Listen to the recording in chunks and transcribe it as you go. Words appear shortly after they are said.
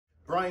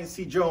Bryan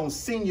C. Jones,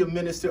 Senior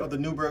Minister of the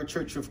Newburgh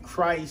Church of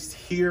Christ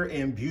here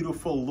in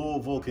beautiful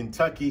Louisville,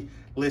 Kentucky.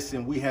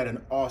 Listen, we had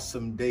an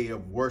awesome day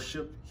of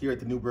worship here at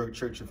the Newburgh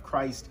Church of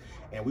Christ,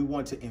 and we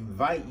want to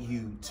invite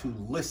you to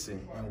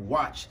listen and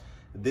watch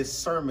this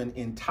sermon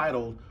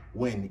entitled,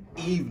 When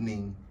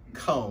Evening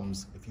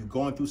Comes. If you're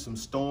going through some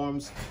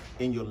storms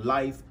in your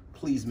life,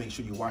 please make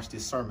sure you watch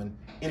this sermon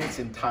in its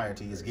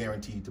entirety. It's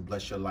guaranteed to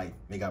bless your life.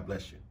 May God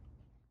bless you.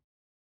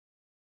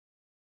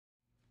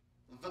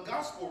 The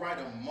gospel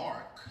writer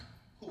Mark,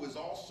 who is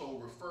also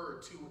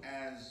referred to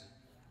as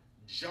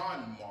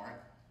John Mark,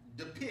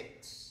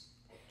 depicts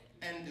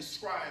and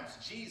describes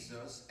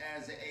Jesus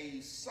as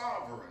a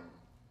sovereign,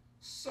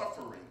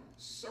 suffering,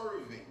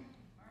 serving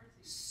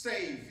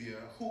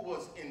Savior who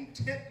was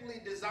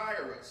intently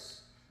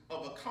desirous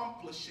of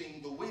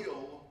accomplishing the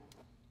will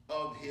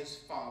of his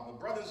Father.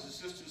 Brothers and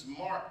sisters,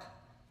 Mark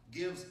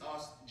gives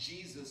us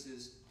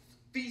Jesus's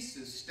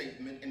thesis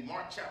statement in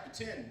Mark chapter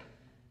 10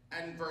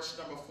 and verse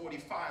number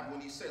 45,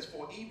 when he says,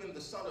 "For even the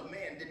Son of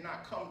Man did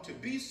not come to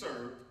be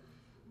served,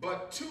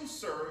 but to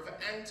serve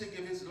and to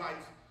give his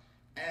life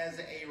as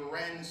a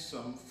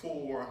ransom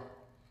for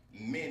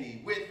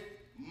many." With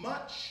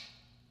much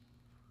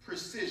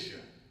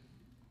precision,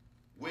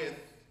 with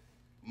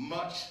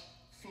much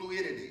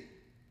fluidity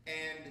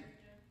and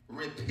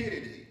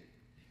rapidity.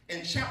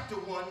 In chapter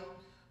 1,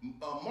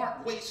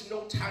 Mark wastes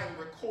no time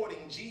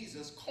recording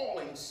Jesus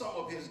calling some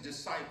of his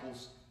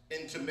disciples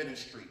into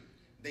ministry.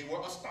 They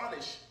were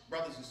astonished,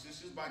 brothers and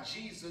sisters, by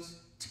Jesus'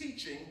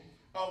 teaching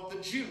of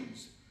the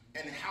Jews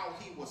and how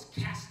he was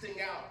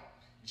casting out,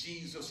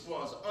 Jesus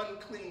was,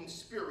 unclean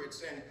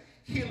spirits and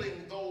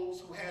healing those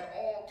who had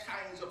all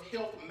kinds of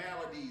health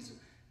maladies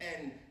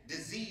and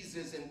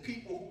diseases and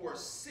people who were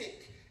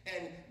sick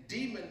and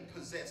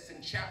demon-possessed.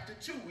 In chapter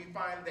 2, we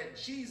find that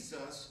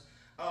Jesus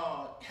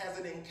has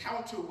an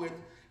encounter with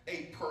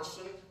a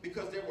person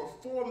because there were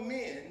 4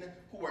 men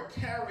who were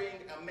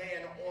carrying a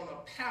man on a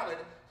pallet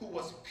who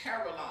was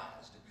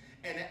paralyzed.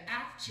 And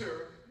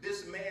after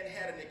this man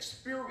had an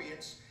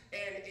experience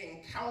and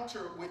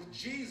encounter with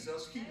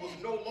Jesus, he was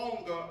no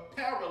longer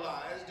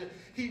paralyzed.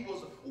 He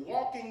was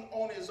walking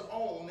on his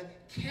own,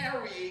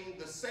 carrying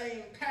the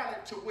same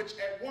pallet to which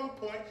at one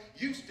point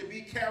used to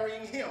be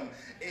carrying him.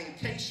 In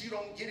case you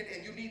don't get it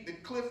and you need the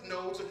cliff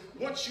notes,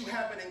 once you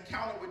have an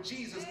encounter with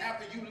Jesus,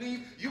 after you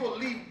leave, you'll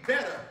leave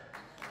better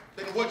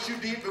than what you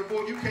did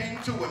before you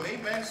came to him.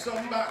 Amen,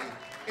 somebody.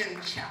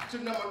 In chapter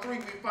number 3,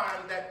 we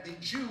find that the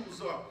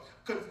Jews are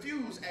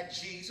confused at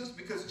Jesus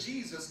because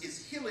Jesus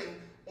is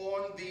healing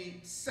on the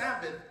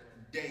Sabbath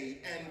day,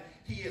 and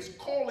he is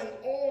calling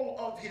all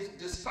of his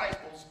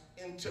disciples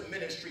into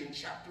ministry. In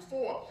chapter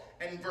 4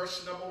 and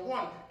verse number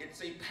 1,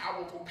 it's a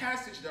powerful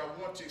passage that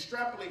I want to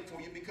extrapolate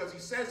for you, because he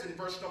says in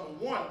verse number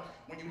 1,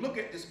 when you look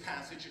at this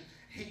passage,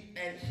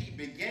 he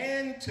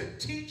began to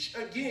teach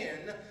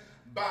again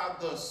by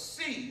the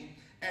sea,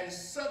 and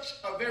such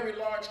a very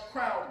large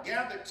crowd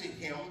gathered to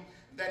him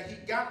that he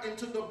got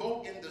into the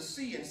boat in the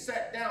sea and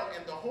sat down,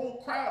 and the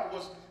whole crowd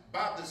was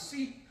by the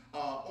sea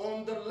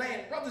on the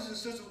land. Brothers and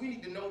sisters, we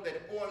need to know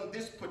that on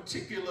this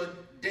particular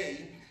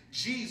day,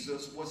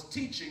 Jesus was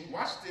teaching,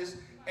 watch this,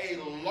 a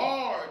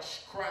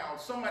large crowd.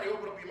 Somebody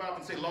open up your mouth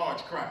and say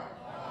large crowd.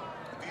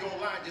 If you're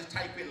online, just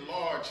type in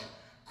large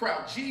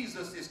crowd.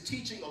 Jesus is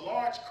teaching a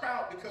large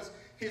crowd because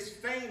his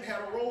fame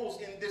had arose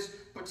in this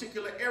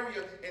particular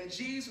area, and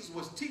Jesus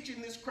was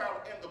teaching this crowd,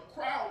 and the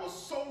crowd was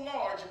so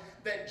large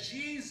that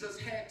Jesus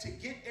had to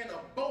get in a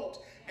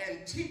boat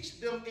and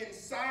teach them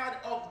inside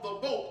of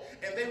the boat,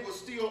 and they were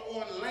still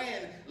on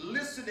land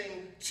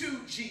listening to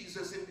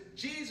Jesus. And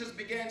Jesus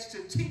begins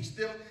to teach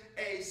them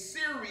a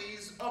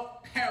series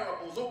of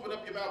parables. Open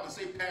up your mouth and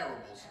say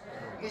parables.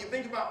 When you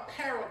think about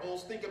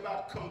parables, think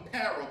about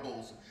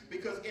comparables,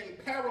 because in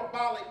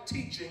parabolic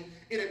teaching,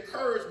 it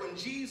occurs when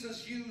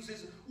Jesus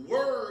uses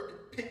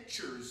word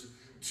pictures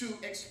to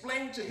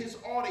explain to his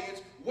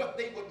audience what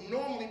they would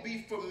normally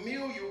be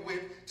familiar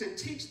with, to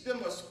teach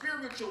them a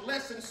spiritual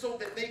lesson so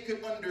that they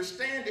could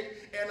understand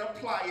it and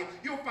apply it.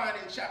 You'll find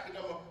in chapter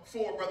number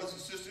 4, brothers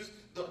and sisters,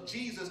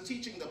 Jesus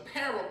teaching the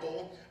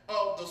parable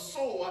of the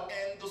sower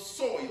and the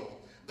soil,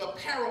 the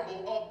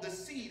parable of the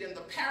seed and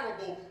the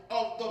parable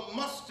of the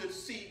mustard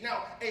seed.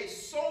 Now, a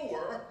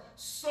sower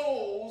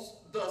sows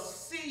the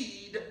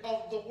seed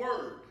of the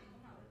word,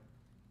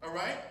 all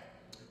right?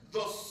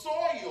 The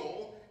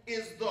soil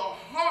is the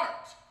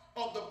heart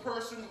of the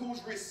person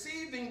who's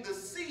receiving the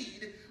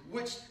seed,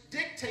 which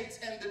dictates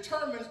and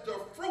determines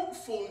the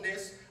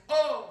fruitfulness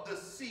of the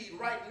seed.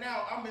 Right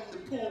now, I'm in the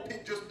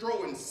pulpit just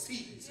throwing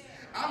seeds.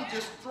 I'm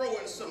just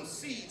throwing some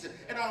seeds,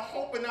 and I'm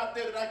hoping out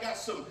there that I got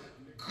some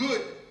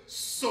good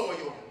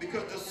soil,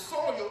 because the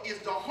soil is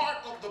the heart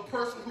of the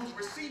person who's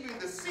receiving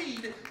the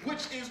seed,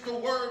 which is the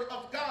word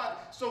of God.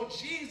 So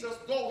Jesus,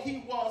 though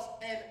he was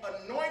an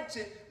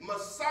anointed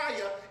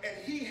Messiah and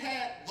he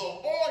had the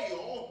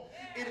oil,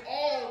 it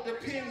all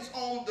depends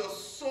on the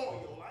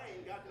soil. I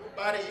ain't got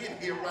nobody in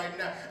here right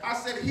now. I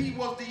said he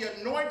was the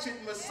anointed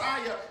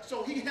Messiah,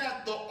 so he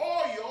had the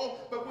oil,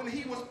 but when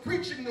he was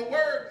preaching the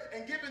word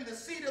and giving the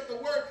seed of the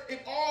word,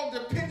 it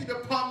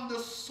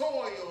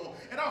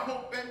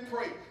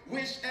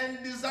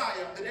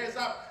desire that as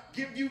I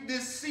give you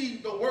this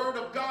seed, the word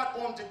of God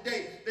on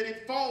today, that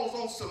it falls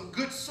on some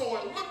good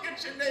soil. Look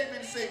at your neighbor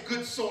and say,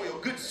 good soil,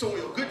 good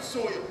soil, good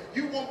soil.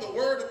 You want the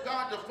word of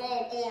God to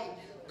fall on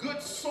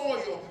good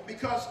soil,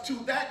 because to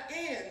that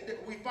end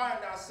we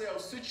find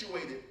ourselves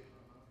situated.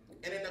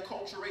 And in the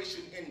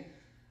acculturation in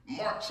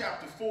Mark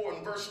chapter 4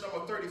 and verse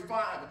number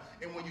 35.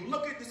 And when you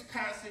look at this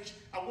passage,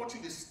 I want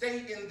you to stay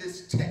in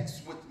this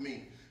text with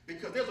me,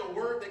 because there's a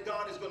word that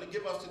God is going to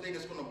give us today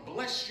that's going to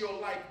bless your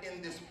life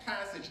in this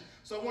passage.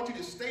 So I want you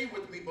to stay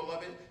with me,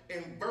 beloved,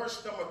 in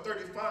verse number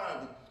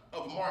 35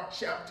 of Mark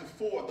chapter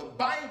 4. The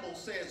Bible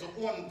says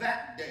on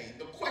that day,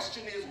 the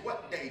question is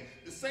what day?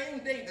 The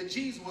same day that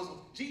Jesus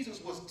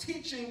was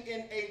teaching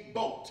in a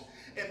boat,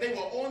 and they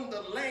were on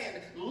the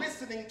land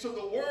listening to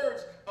the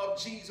words of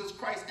Jesus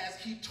Christ as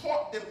he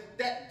taught them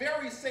that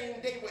very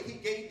same day, where he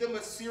gave them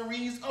a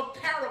series of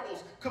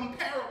parables,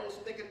 comparables, so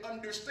they could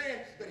understand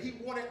that he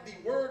wanted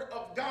the word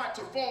of God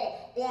to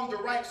fall on the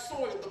right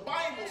soil. The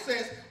Bible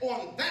says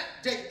on that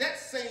day, that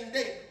same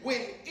day,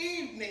 when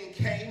evening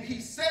came, he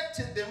said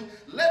to them,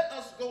 let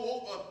us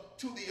go over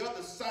to the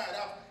other side.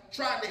 I've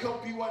tried to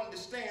help you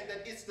understand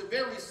that it's the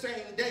very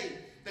same day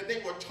that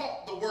they were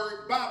taught the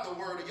word by the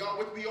word. Are y'all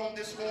with me on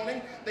this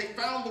morning? They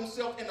found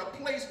themselves in a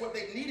place where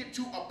they needed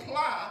to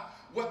apply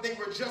what they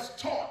were just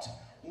taught.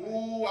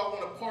 Ooh, I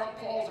want to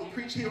pause and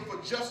preach here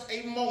for just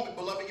a moment,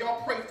 beloved.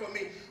 Y'all pray for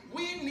me.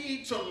 We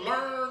need to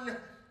learn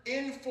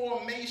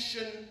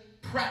information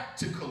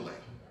practically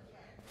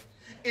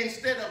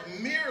instead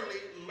of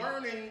merely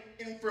learning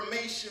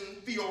information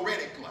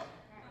theoretically.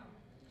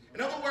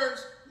 In other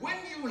words, when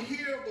you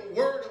hear the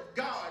word of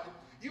God,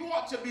 you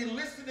ought to be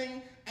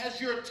listening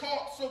as you're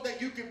taught so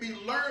that you can be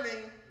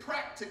learning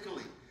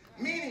practically.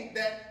 Meaning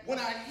that when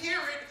I hear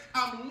it,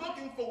 I'm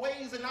looking for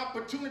ways and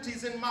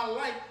opportunities in my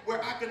life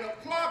where I can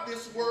apply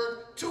this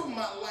word to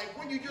my life.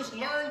 When you just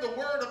learn the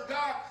word of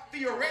God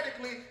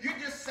theoretically, you're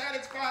just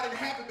satisfied and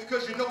happy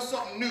because you know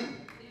something new.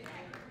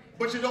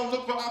 But you don't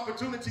look for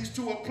opportunities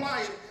to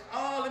apply it.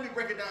 Oh, let me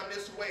break it down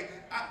this way.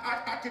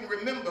 I can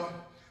remember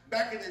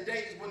back in the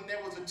days when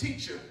there was a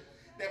teacher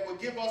that would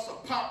give us a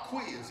pop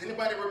quiz.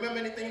 Anybody remember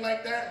anything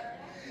like that?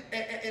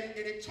 And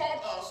it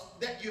taught us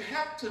that you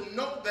have to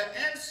know the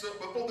answer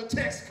before the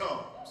test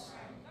comes.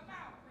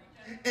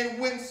 And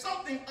when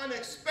something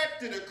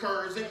unexpected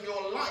occurs in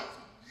your life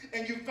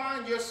and you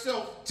find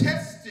yourself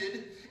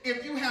tested,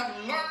 if you have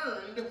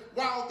learned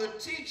while the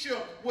teacher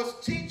was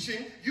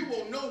teaching, you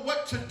will know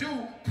what to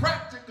do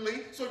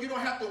practically, so you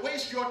don't have to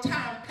waste your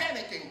time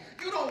panicking.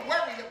 You don't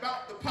worry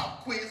about the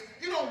pop quiz.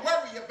 You don't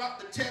worry about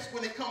the test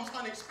when it comes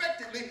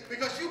unexpectedly,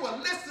 because you were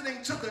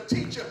listening to the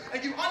teacher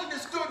and you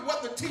understood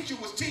what the teacher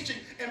was teaching.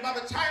 And by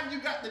the time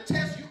you got the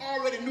test, you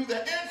already knew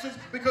the answers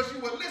because you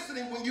were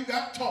listening when you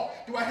got taught.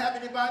 Do I have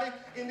anybody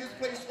in this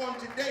place on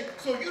today?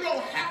 So you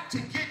don't have to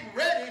get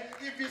ready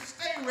if you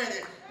stay ready.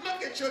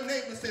 Look at your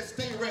neighbor and say,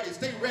 stay ready,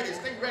 stay ready,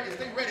 stay ready,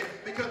 stay ready,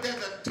 because there's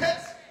a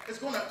test that's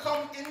going to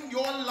come in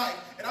your life.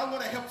 And I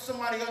want to help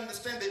somebody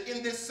understand that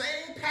in this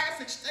same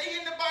passage, stay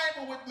in the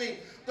Bible with me.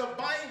 The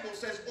Bible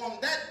says on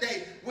that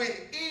day when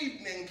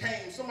evening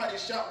came, somebody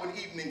shout when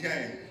evening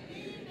came.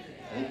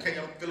 Okay,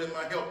 I'm feeling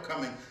my help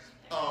coming.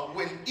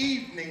 When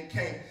evening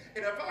came.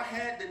 And if I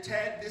had to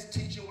tag this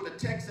teaching with a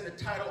text and a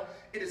title,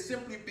 it'd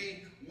simply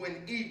be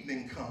when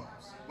evening comes.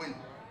 When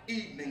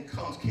evening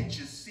comes. Can't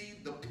you see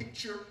the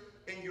picture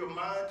in your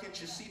mind? Can't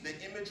you see the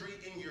imagery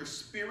in your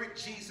spirit?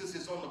 Jesus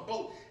is on the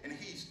boat and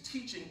he's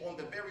teaching on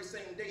the very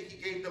same day. He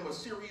gave them a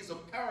series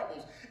of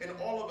parables, and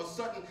all of a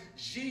sudden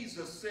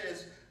Jesus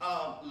says,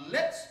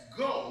 let's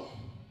go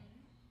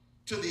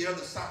to the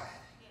other side.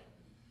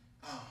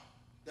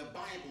 The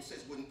Bible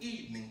says when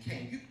evening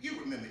came, you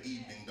remember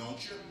evening,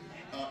 don't you?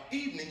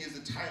 Evening is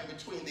the time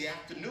between the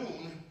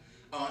afternoon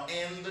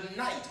and the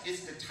night.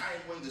 It's the time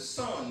when the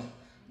sun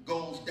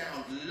goes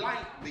down,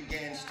 light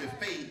begins to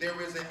fade.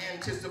 There is an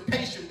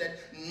anticipation that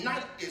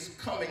night is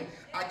coming.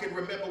 I can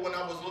remember when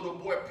I was a little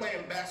boy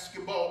playing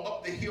basketball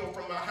up the hill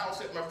from my house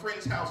at my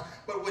friend's house.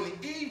 But when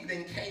the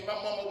evening came, my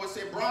mama would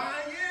say, Brian,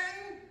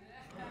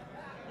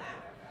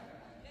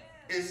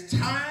 it's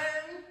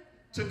time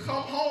to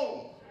come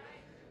home,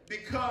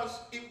 because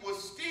it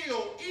was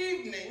still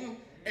evening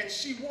and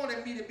she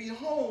wanted me to be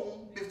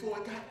home before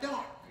it got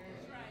dark.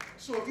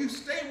 So if you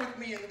stay with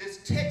me in this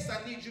text,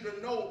 I need you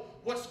to know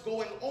what's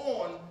going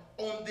on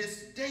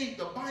this day.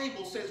 The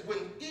Bible says when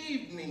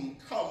evening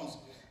comes,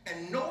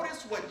 and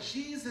notice what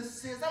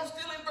Jesus says. I'm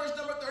still in verse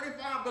number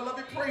 35,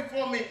 beloved, pray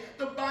for me.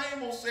 The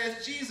Bible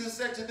says, Jesus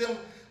said to them,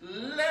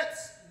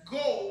 let's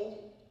go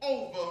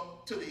over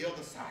to the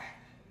other side.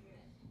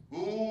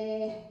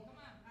 Ooh,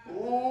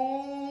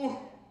 ooh,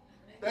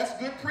 that's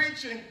good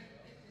preaching.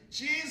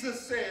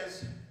 Jesus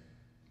says,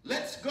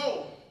 let's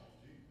go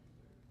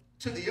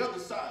to the other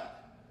side.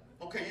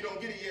 Okay, you don't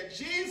get it yet.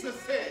 Jesus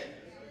said,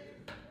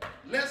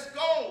 let's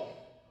go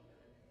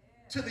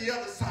to the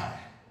other side,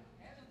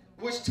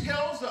 which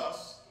tells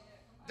us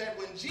that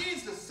when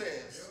Jesus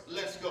says,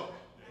 let's go,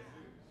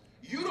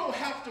 you don't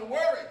have to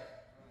worry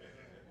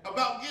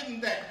about getting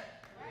there.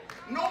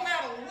 No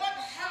matter what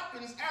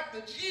happens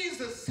after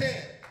Jesus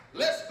said,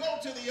 let's go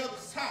to the other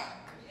side.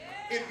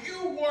 If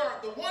you were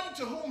the one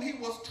to whom he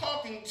was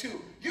talking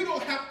to, you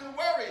don't have to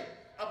worry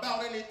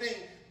about anything.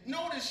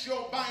 Notice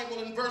your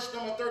Bible in verse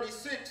number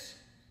 36.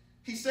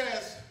 He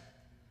says,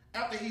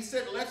 after he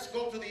said, let's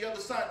go to the other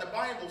side, the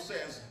Bible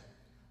says,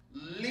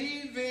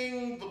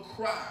 leaving the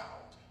crowd.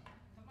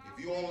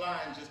 If you're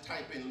online, just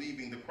type in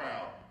leaving the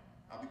crowd.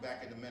 I'll be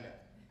back in a minute.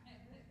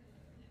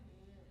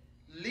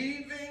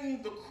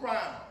 Leaving the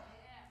crowd.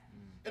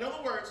 In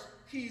other words,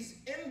 he's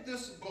in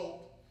this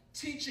boat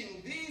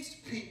teaching these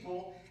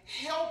people,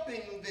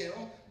 helping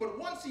them, but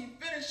once he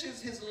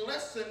finishes his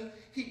lesson,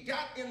 he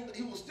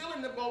was still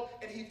in the boat,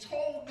 and he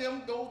told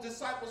them, those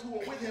disciples who were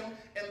with him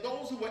and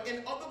those who were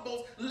in other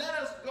boats, let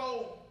us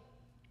go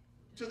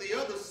to the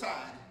other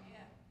side.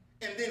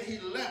 And then he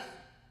left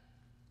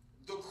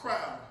the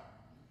crowd.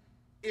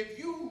 If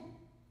you,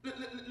 let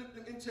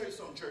me tell you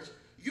something, church,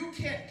 you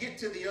can't get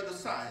to the other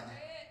side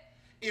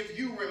if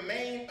you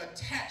remain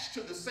attached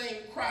to the same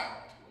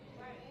crowd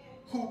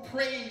who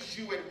praised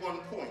you at one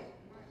point,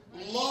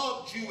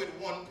 loved you at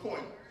one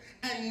point,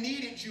 and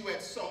needed you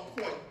at some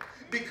point.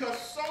 Because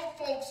some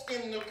folks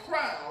in the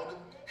crowd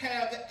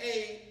have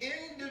an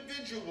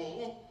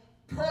individual,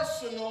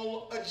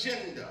 personal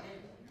agenda,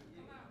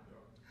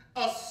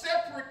 a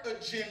separate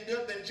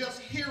agenda than just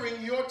hearing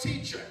your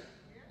teacher.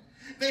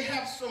 They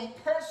have some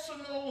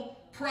personal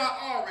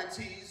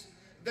priorities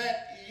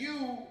that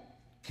you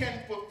can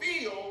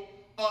fulfill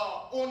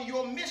on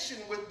your mission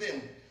with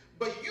them.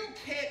 But you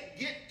can't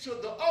get to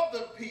the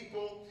other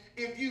people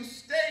if you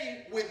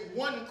stay with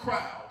one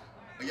crowd.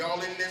 Are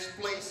y'all in this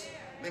place?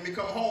 Let me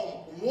come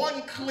home.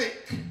 One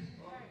clique.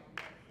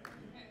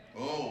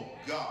 Oh,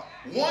 God.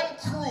 One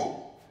crew.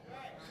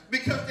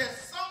 Because there's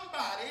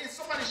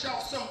somebody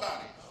shout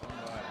somebody.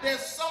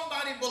 There's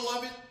somebody,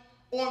 beloved,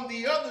 on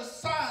the other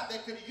side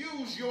that could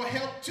use your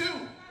help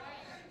too.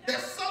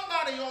 There's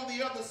somebody on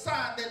the other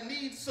side that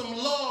needs some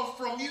love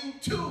from you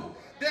too.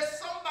 There's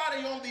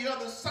somebody on the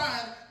other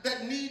side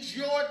that needs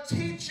your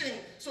teaching.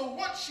 So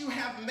once you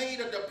have made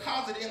a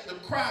deposit in the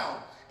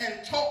crowd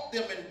and taught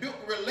them and built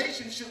a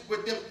relationship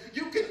with them,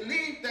 you can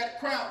leave that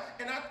crowd.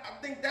 And I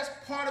think that's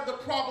part of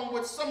the problem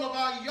with some of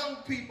our young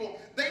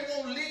people. They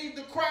won't leave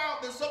the crowd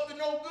that's up to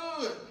no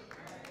good.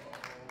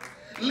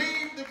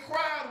 Leave the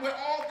crowd where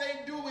all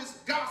they do is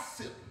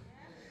gossip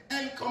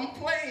and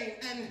complain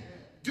and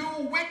do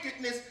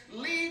wickedness.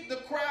 Leave the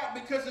crowd,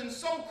 because in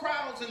some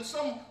crowds and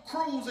some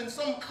crews and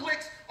some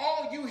cliques,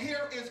 all you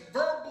hear is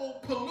verbal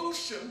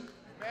pollution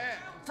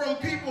from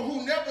people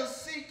who never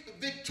seek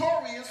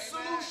victorious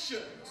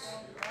solutions.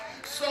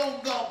 So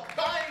the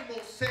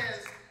Bible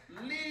says,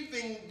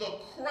 leaving the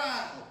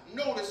crowd.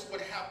 Notice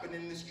what happened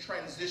in this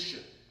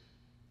transition.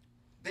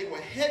 They were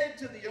headed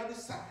to the other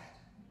side.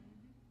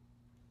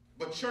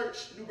 But church,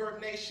 Newburgh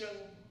Nation,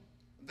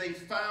 they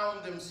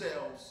found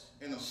themselves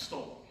in a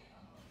storm.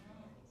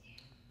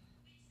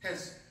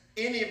 Has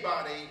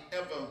anybody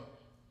ever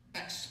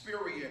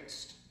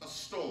experienced a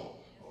storm?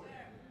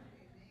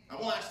 I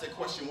want to ask that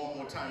question one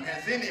more time.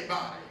 Has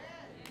anybody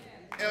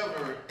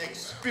ever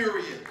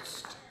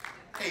experienced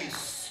a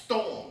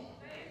storm?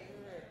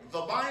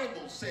 The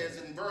Bible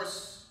says in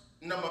verse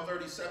number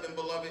 37,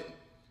 beloved,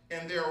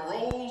 and there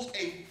arose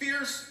a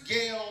fierce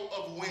gale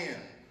of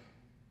wind,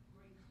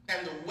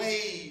 and the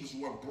waves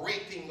were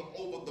breaking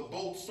over the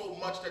boat so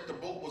much that the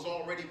boat was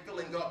already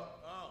filling up.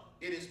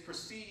 It is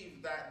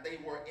perceived that they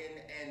were in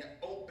an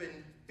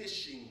open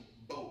fishing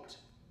boat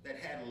that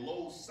had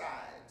low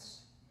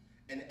sides.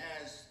 And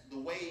as the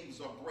waves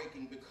are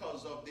breaking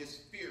because of this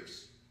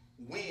fierce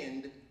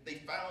wind,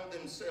 they found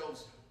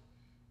themselves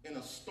in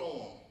a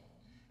storm.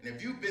 And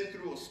if you've been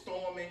through a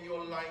storm in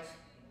your life,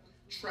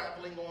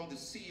 traveling on the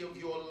sea of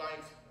your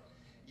life,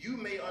 you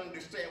may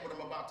understand what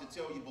I'm about to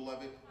tell you,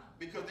 beloved,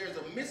 because there's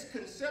a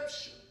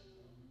misconception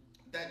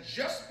that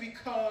just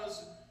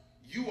because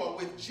you are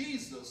with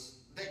Jesus,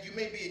 that you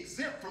may be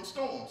exempt from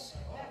storms.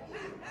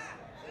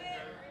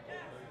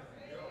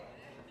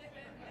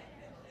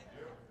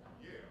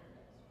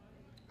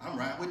 I'm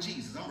riding with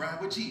Jesus. I'm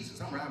riding with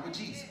Jesus. I'm riding with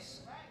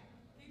Jesus.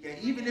 Yeah,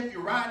 even if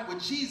you ride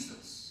with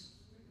Jesus,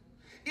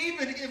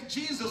 even if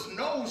Jesus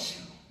knows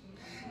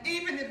you,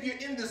 even if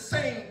you're in the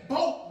same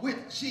boat with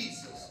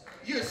Jesus,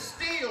 you're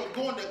still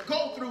going to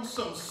go through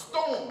some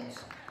storms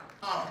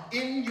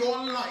in your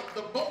life.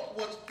 The boat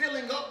was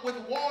filling up with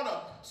water,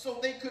 so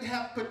they could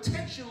have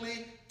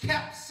potentially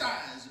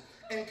capsized.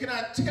 And can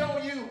I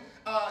tell you,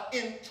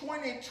 in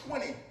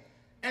 2020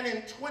 and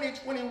in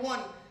 2021,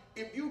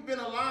 if you've been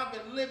alive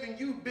and living,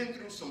 you've been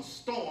through some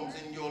storms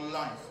in your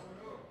life.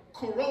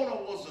 Corona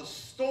was a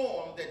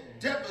storm that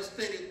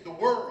devastated the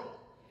world.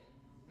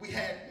 We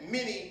had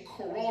many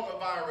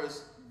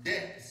coronavirus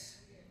deaths.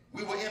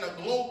 We were in a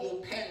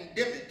global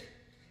pandemic.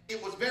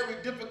 It was very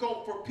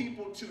difficult for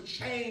people to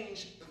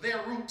change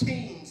their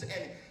routines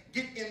and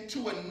get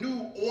into a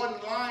new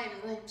online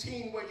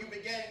routine where you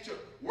began to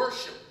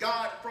worship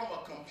God from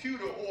a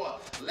computer or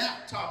a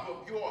laptop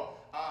of your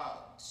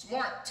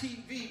smart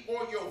TV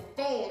or your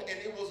phone, and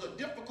it was a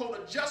difficult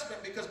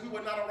adjustment because we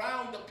were not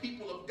around the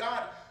people of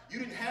God. You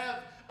didn't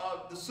have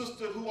the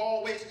sister who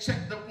always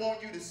checked up on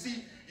you to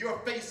see your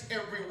face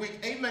every week.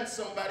 Amen,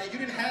 somebody. You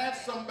didn't have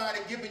somebody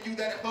giving you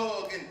that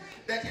hug and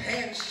that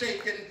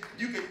handshake, and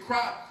you could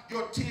cry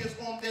your tears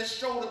on their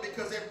shoulder,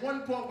 because at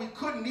one point we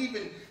couldn't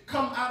even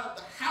come out of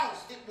the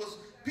house. It was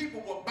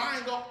people were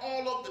buying up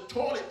all of the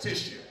toilet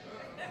tissue.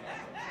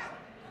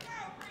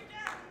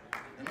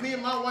 And me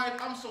and my wife,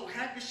 I'm so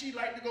happy she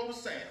liked to go to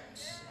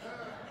Sam's,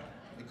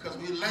 because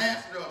we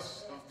lasted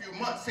us a few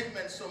months.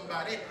 Amen,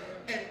 somebody.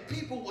 And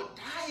people were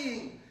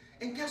dying.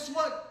 And guess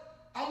what?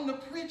 I'm the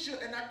preacher,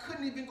 and I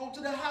couldn't even go to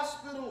the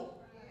hospital.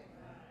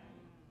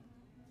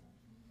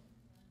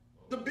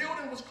 The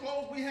building was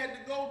closed. We had to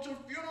go to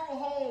funeral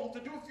homes to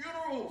do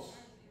funerals.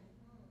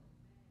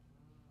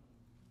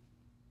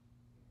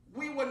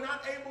 We were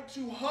not able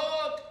to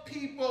hug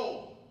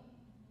people.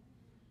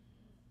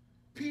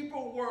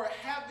 People were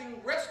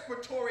having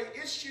respiratory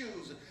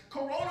issues.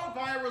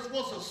 Coronavirus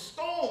was a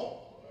storm.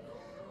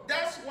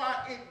 That's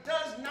why it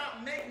does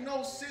not make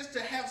no sense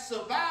to have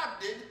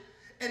survived it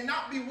and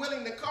not be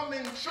willing to come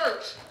in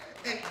church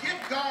and give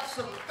God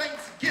some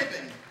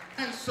thanksgiving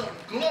and some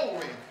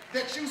glory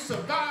that you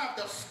survived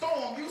the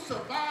storm. You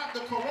survived the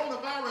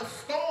coronavirus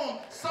storm.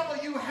 Some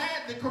of you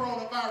had the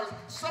coronavirus.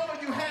 Some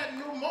of you had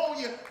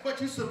pneumonia,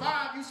 but you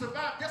survived. You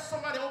survived. Just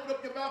somebody open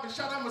up your Bible and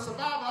shout, I'm a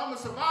survivor. I'm a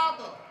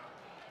survivor.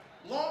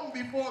 Long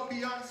before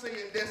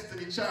Beyonce and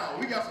Destiny Child,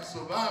 we got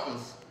some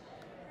survivors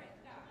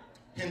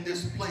in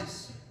this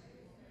place.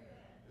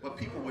 But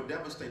people were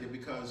devastated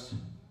because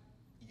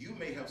you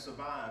may have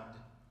survived,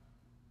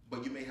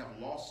 but you may have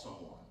lost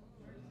someone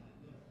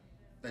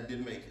that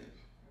didn't make it.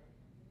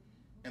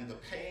 And the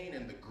pain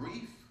and the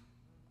grief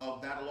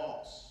of that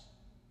loss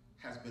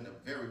has been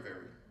a very,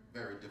 very,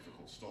 very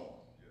difficult storm.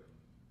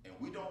 And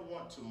we don't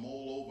want to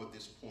mull over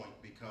this point,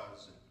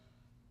 because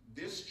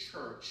this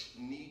church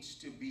needs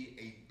to be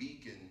a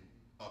beacon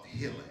of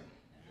healing.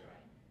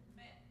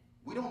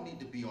 We don't need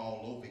to be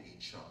all over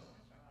each other.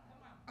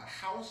 A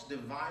house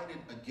divided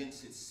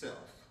against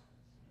itself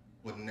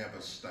would never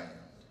stand.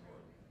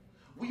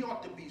 We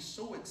ought to be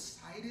so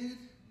excited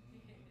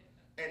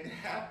and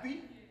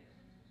happy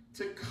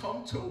to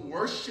come to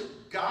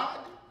worship God,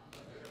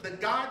 the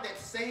God that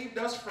saved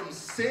us from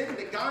sin,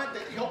 the God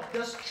that helped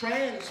us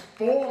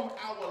transform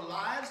our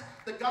lives,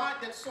 the God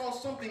that saw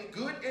something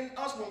good in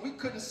us when we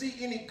couldn't see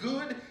any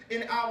good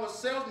in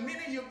ourselves.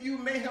 Many of you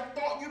may have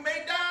thought you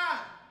may die.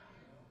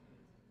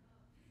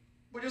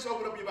 But just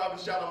open up your Bible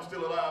and shout, I'm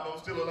still alive, I'm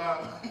still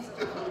alive, I'm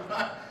still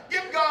alive.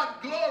 Give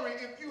God glory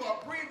if you are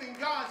breathing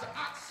God's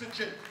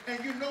oxygen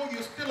and you know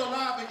you're still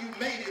alive and you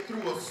made it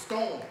through a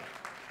storm.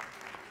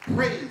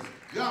 Praise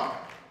God.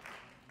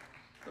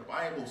 The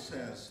Bible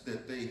says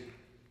that they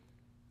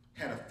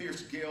had a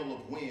fierce gale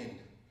of wind,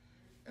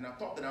 and I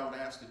thought that I would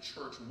ask the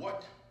church,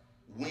 what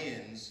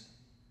winds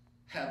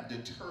have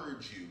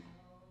deterred you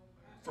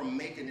from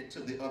making it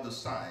to the other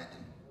side?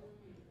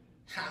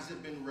 Has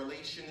it been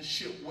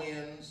relationship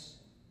winds?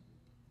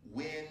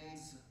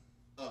 Winds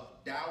of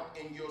doubt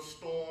in your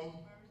storm?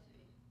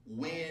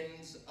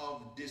 Winds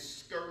of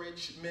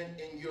discouragement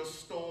in your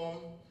storm?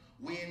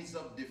 Winds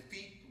of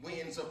defeat?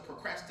 Winds of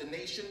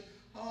procrastination?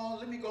 Oh,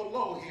 let me go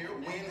low here.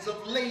 Winds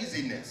of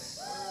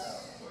laziness.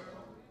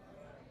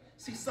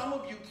 See, some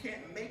of you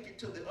can't make it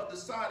to the other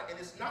side, and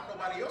it's not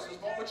nobody else's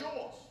fault but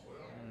yours.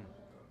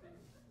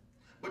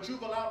 But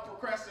you've allowed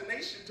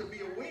procrastination to be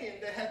a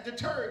wind that has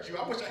deterred you.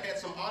 I wish I had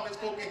some honest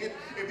folk in here.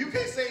 If you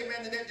can't say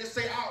amen to that, just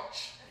say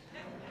ouch.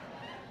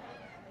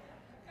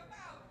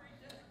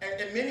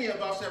 And many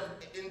of us have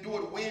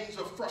endured winds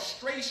of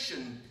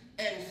frustration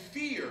and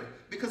fear,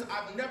 because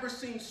I've never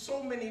seen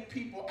so many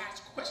people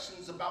ask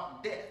questions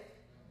about death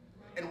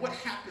and what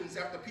happens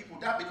after people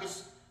die,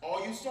 because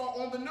all you saw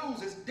on the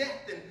news is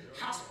death, and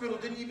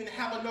hospitals didn't even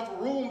have enough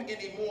room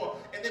anymore,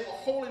 and they were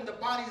holding the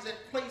bodies at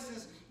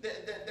places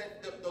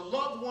that the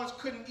loved ones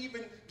couldn't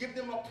even give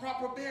them a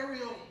proper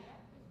burial.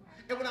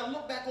 And when I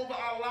look back over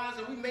our lives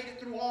and we made it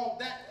through all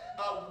that,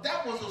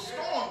 that was a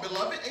storm,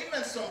 beloved.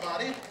 Amen,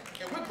 somebody.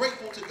 And we're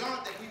grateful to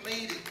God that we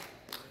made it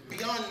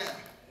beyond that.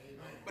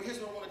 But here's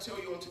what I want to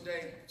tell you on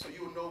today, so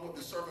you will know what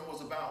the sermon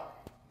was about.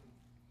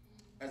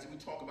 As we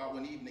talk about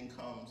when evening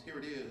comes, here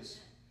it is.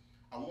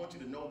 I want you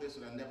to know this,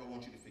 and I never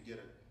want you to forget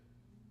it.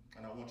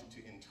 And I want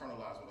you to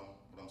internalize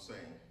what I'm saying.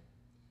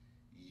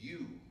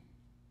 You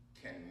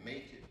can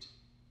make it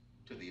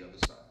to the other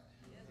side.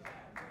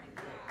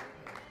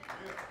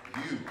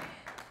 You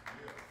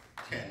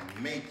can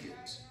make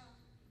it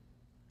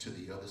to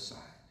the other side.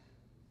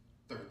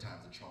 Third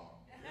time's a charm.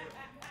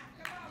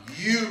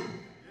 You.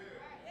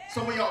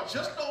 Some of y'all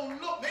just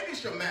don't look. Maybe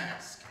it's your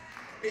mask.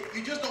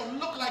 You just don't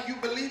look like you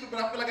believe it, but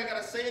I feel like I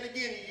got to say it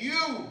again.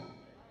 You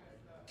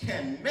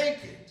can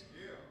make it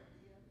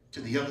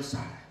to the other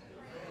side.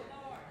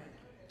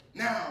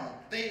 Now,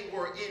 they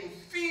were in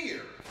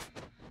fear,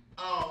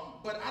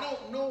 but I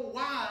don't know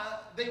why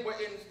they were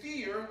in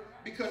fear,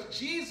 because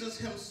Jesus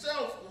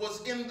himself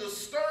was in the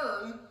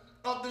stern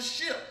of the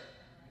ship.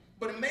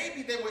 But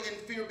maybe they were in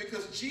fear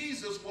because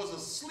Jesus was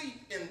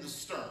asleep in the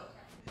stern.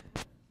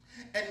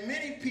 And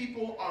many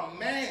people are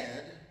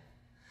mad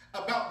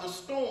about the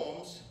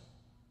storms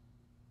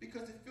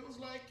because it feels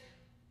like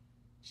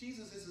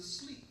Jesus is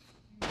asleep.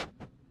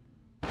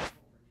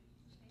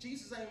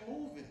 Jesus ain't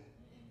moving.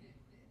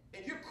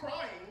 And you're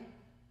crying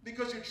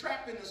because you're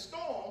trapped in the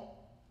storm,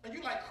 and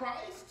you're like,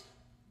 Christ?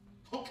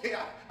 Okay,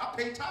 I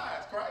pay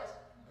tithes, Christ.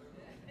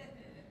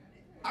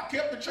 I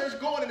kept the church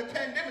going in the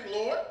pandemic,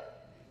 Lord.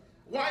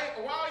 Why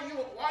are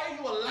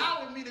you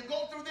allowing me to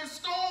go through this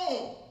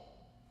storm?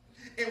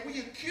 And we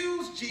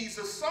accuse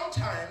Jesus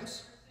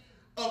sometimes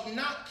of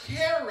not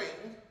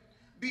caring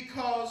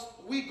because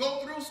we go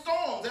through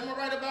storms. Am I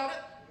right about it?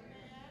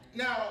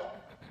 Now,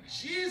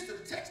 Jesus,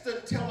 the text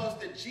doesn't tell us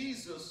that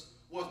Jesus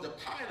was the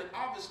pilot.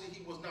 Obviously,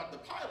 he was not the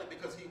pilot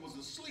because he was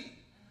asleep.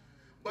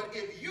 But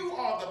if you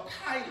are the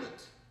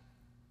pilot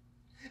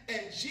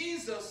and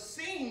Jesus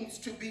seems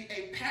to be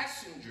a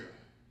passenger,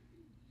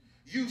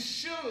 you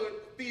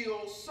should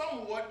feel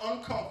somewhat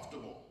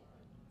uncomfortable.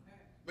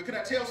 But can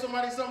I tell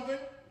somebody something?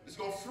 It's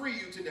going to free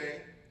you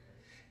today.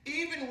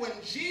 Even when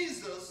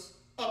Jesus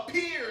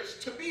appears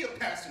to be a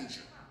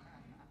passenger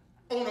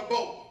on a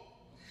boat,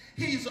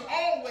 he's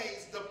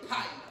always the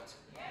pilot.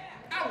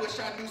 I wish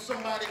I knew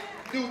somebody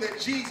knew that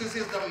Jesus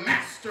is the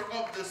master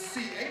of the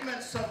sea.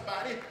 Amen,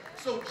 somebody.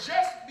 So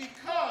just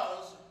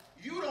because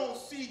you don't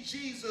see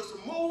Jesus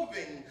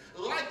moving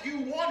like you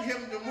want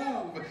him to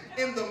move,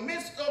 in the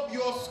midst of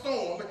your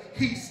storm,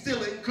 he's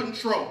still in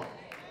control.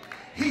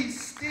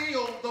 He's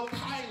still the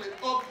pilot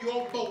of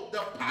your boat,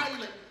 the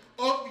pilot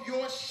of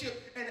your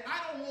ship. And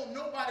I don't want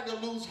nobody to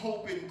lose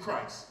hope in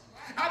Christ.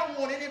 I don't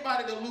want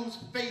anybody to lose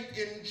faith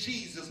in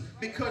Jesus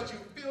because you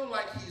feel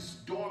like he's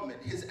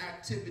dormant. His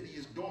activity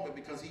is dormant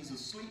because he's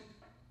asleep.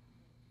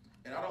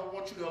 And I don't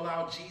want you to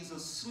allow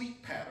Jesus'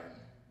 sleep pattern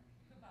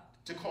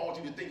to cause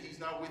you to think he's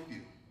not with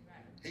you.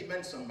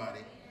 Amen, somebody.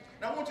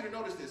 Now I want you to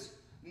notice this.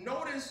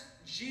 Notice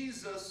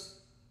Jesus'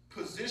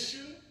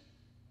 position,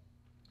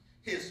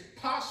 his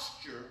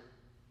posture,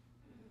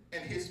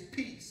 and his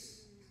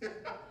peace.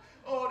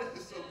 Oh,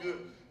 this is so good.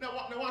 Now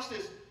watch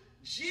this.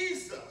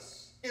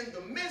 Jesus, in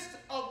the midst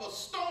of a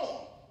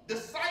storm,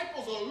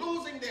 disciples are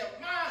losing their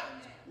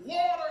minds.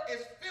 Water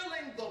is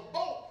filling the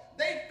boat.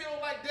 They feel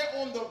like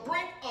they're on the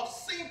brink of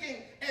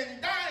sinking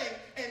and dying.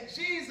 And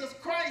Jesus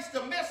Christ,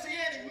 the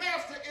Messianic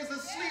Master, is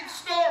asleep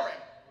snoring.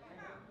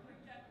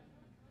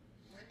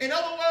 In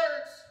other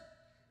words,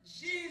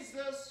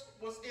 Jesus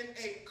was in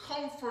a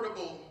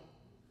comfortable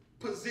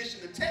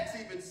position. The text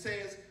even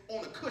says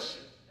on a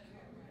cushion.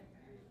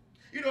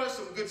 You know, that's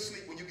some good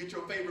sleep when you get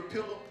your favorite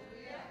pillow.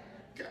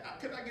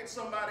 Can I get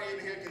somebody in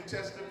here can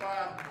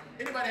testify?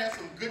 Anybody had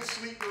some good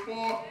sleep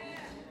before?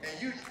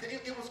 And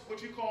it was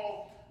what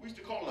we used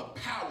to call a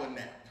power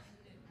nap.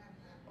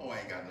 Oh, I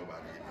ain't got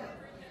nobody in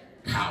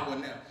here. Power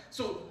nap.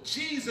 So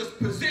Jesus'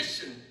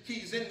 position,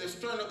 he's in the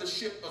stern of the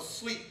ship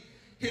asleep.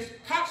 His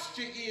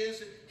posture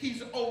is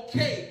he's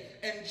okay.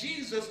 And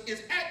Jesus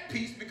is at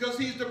peace because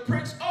he's the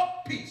Prince of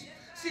Peace.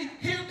 See,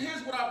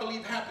 here's what I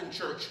believe happened,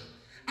 church.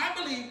 I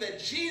believe that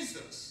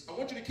Jesus, I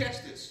want you to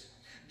catch this.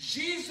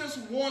 Jesus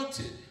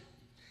wanted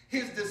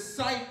his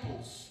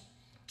disciples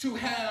to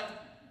have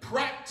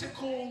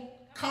practical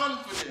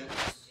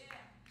confidence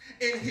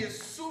in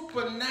his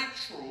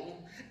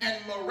supernatural and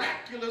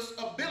miraculous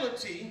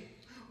ability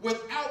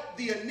without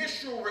the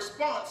initial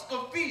response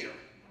of fear.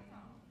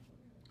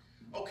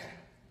 Okay,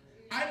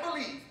 I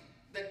believe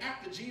that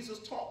after Jesus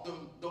taught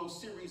them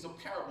those series of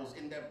parables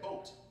in that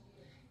boat,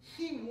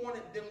 he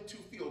wanted them to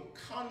feel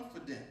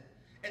confident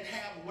and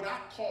have what I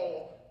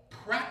call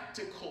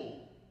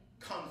practical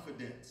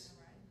confidence,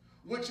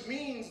 which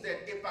means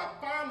that if I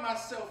find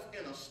myself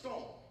in a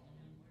storm,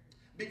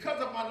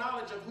 because of my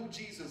knowledge of who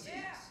Jesus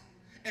is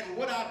and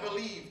what I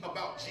believe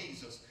about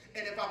Jesus,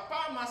 and if I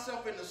find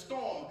myself in the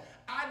storm,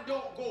 I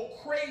don't go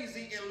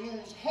crazy and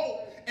lose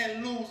hope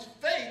and lose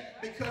faith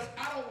because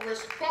I don't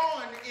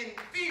respond in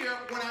fear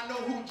when I know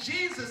who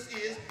Jesus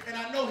is and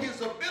I know his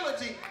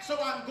ability. So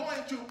I'm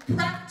going to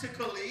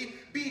practically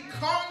be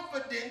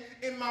confident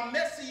in my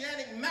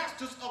Messianic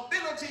Master's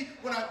ability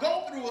when I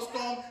go through a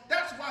storm.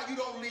 That's why you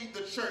don't leave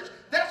the church.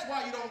 That's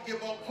why you don't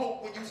give up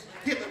hope when you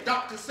hear the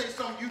doctor say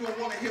something you don't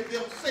want to hear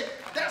them say.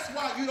 That's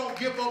why you don't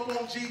give up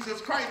on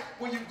Jesus Christ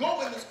when you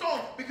go in the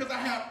storm, because I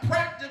have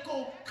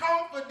practical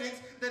confidence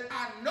that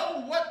I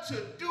know what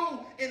to do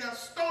in a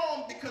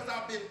storm because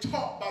I've been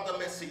taught by the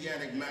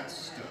Messianic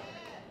Master.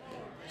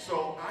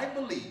 So I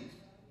believe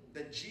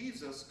that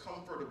Jesus'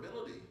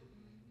 comfortability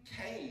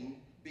came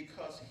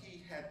because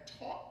he had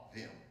taught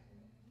them.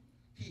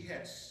 He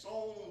had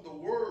sown the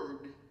word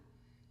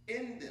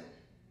in them.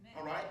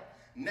 All right?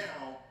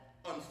 Now,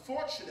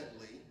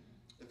 unfortunately,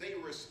 they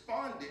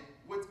responded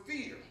with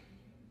fear.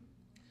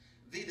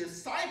 The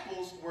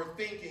disciples were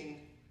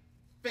thinking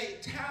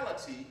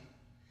fatality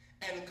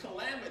and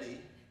calamity.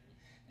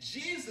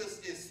 Jesus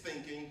is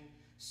thinking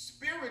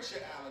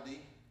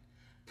spirituality,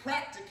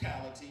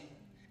 practicality,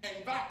 and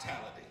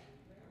vitality.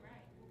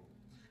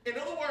 In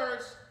other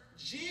words,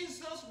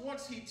 Jesus,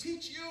 once he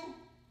teaches you,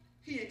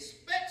 he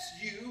expects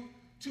you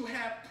to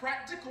have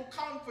practical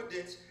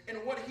confidence in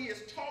what he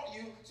has taught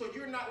you, so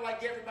you're not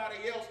like everybody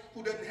else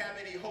who doesn't have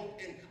any hope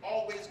and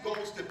always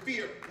goes to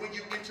fear when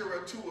you enter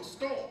into a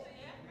storm.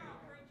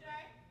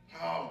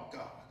 Oh,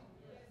 God.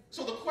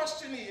 So the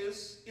question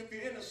is, if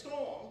you're in a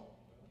storm,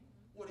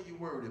 what are you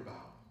worried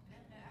about?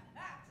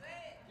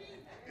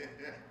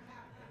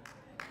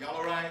 Y'all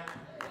all right?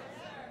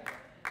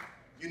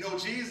 You know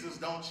Jesus,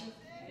 don't you?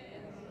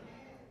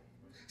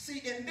 See,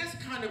 in this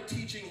kind of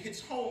teaching hits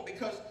home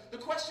because the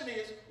question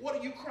is, what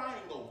are you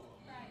crying over?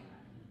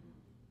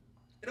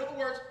 In other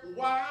words,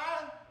 why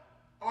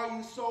are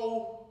you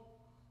so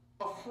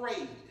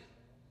afraid?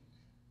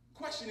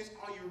 Question is,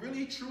 are you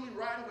really truly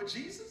riding with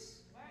Jesus?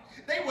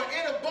 They were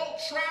in a boat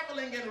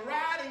traveling and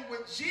riding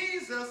with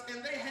Jesus,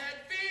 and they had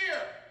fear.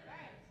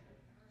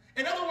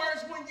 In other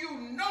words, when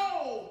you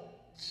know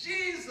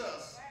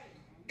Jesus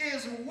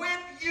is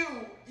with you,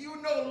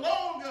 you no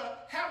longer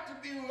have to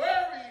be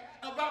worried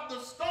about the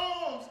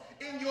storms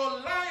in your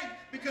life,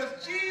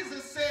 because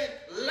Jesus said,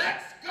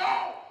 let's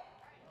go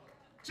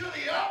to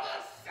the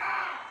other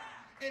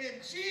side. And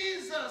if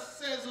Jesus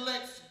says,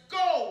 let's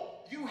go,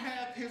 you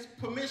have his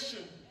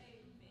permission.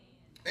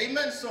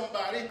 Amen,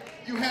 somebody.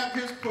 You have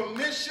his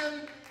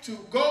permission to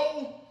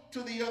go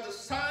to the other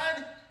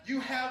side. You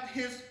have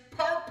his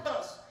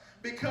purpose.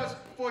 Because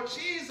for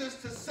Jesus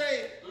to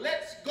say,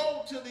 let's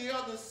go to the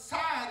other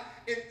side,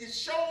 it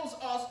shows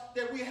us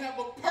that we have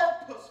a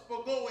purpose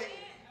for going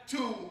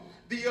to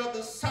the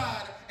other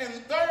side. And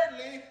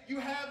thirdly, you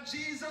have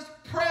Jesus'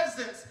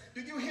 presence.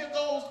 Do you hear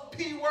those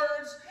P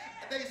words?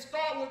 They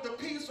start with the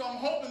P, so I'm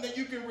hoping that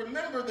you can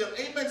remember them.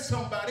 Amen,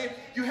 somebody.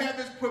 You have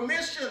his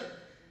permission,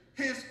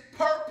 his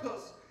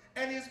purpose,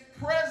 and his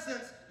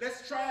presence.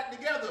 Let's try it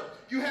together.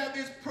 You have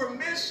his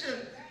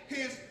permission,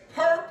 his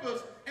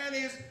purpose, and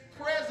his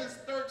presence.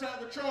 Third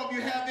time the charm.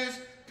 You have his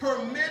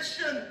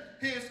permission,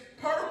 his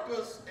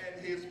purpose,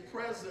 and his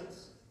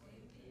presence.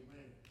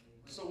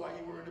 So why are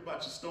you worried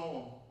about your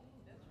storm?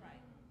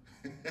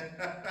 That's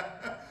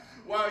right.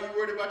 Why are you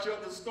worried about your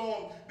other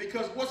storm?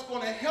 Because what's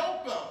going to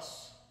help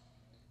us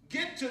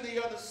get to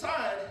the other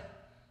side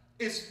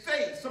is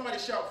faith. Somebody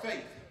shout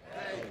faith.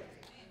 Faith.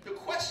 The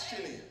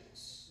question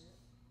is,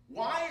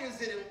 why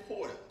is it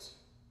important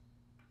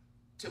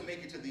to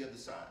make it to the other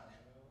side?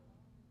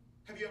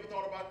 Have you ever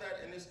thought about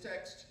that in this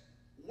text?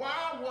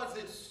 Why was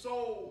it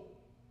so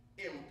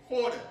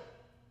important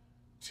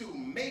to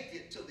make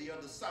it to the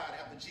other side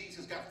after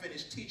Jesus got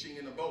finished teaching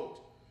in the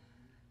boat?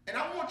 And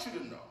I want you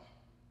to know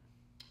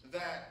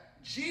that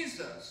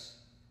Jesus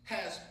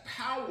has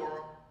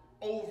power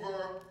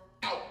over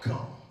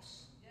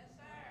outcomes. Yes,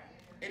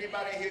 sir.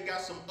 Anybody here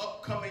got some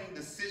upcoming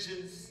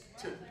decisions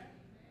to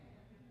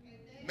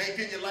make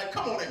in your life?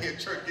 Come on in here,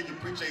 church. Can you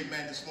preach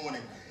amen this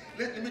morning?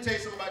 Let me tell you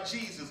something about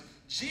Jesus.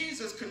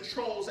 Jesus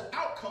controls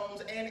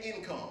outcomes and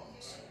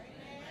incomes.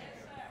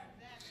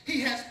 He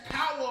has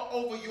power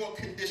over your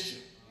condition.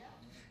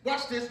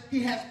 Watch this.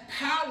 He has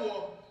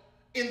power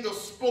in the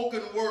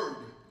spoken word.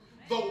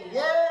 The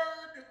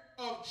word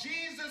of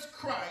Jesus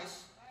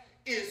Christ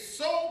is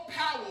so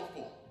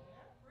powerful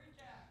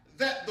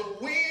that the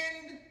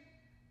wind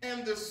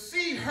and the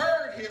sea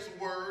heard his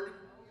word,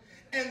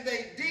 and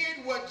they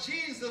did what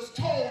Jesus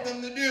told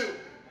them to do.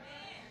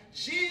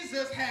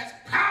 Jesus has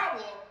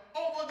power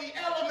over the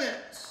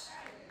elements.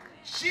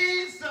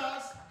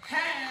 Jesus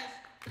has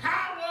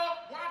power,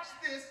 watch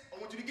this, I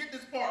want you to get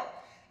this part,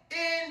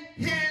 in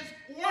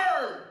his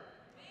word.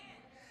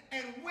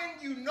 And when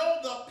you know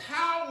the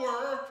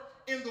power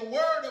in the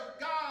word of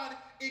God,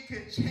 it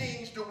can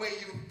change the way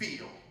you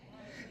feel.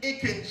 It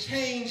can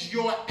change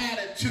your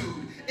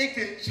attitude. It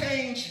can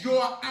change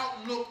your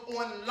outlook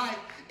on life.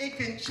 It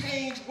can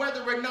change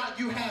whether or not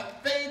you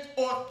have faith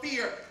or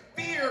fear.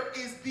 Fear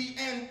is the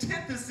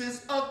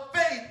antithesis of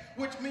faith,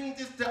 which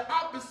means it's the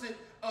opposite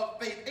of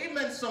faith.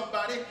 Amen,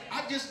 somebody.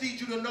 I just need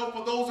you to know,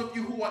 for those of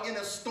you who are in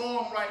a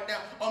storm right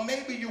now, or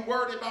maybe you're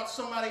worried about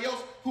somebody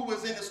else who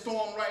is in a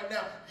storm right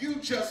now, you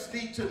just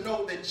need to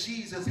know that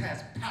Jesus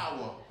has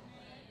power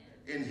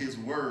in his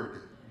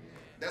word.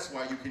 That's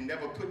why you can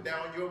never put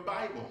down your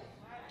Bible,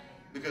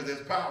 because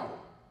there's power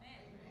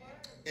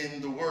in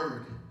the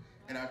word.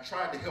 And I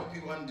tried to help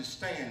you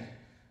understand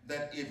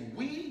that if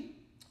we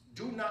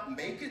do not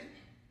make it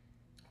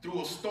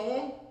through a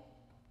storm,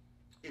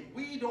 if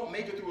we don't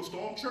make it through a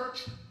storm,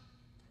 church,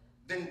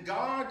 then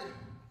God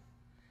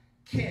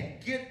can't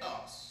get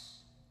us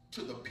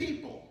to the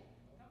people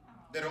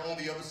that are on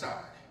the other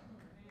side.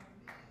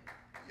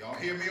 Y'all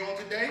hear me on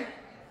today?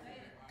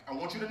 I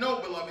want you to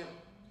know, beloved,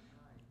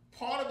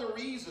 part of the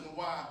reason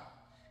why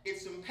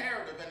it's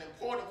imperative and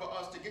important for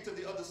us to get to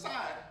the other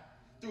side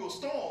through a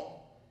storm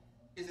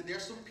is that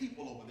there's some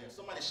people over there.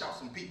 Somebody shout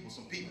some people,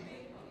 some people.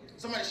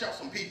 Somebody shout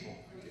some people.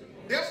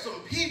 There's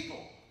some people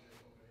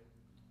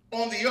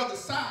on the other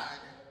side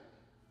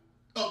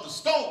of the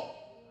storm.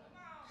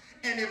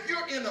 And if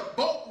you're in a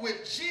boat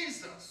with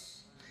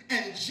Jesus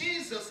and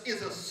Jesus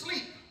is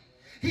asleep,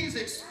 he's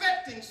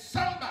expecting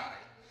somebody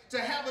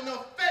to have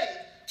enough faith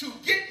to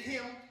get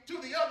him to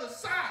the other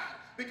side.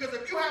 Because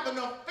if you have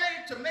enough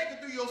faith to make it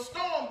through your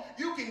storm,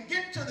 you can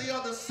get to the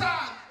other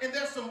side. And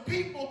there's some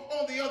people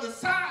on the other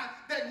side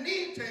that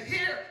need to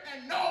hear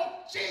and know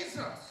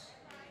Jesus.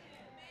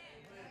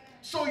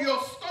 So your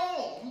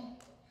storm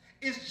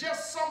is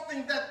just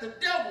something that the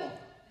devil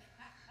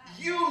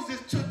uses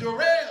to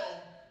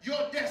derail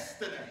your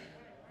destiny.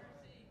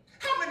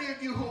 How many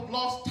of you who have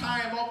lost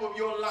time off of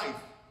your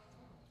life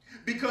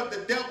because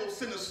the devil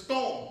sent a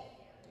storm?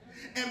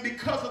 And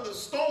because of the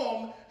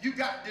storm, you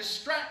got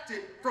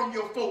distracted from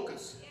your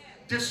focus,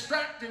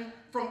 distracted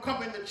from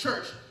coming to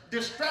church,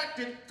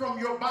 distracted from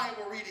your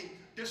Bible reading,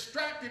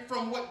 distracted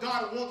from what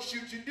God wants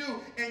you to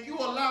do, and you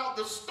allowed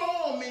the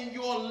storm in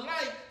your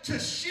life to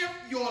shift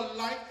your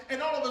life,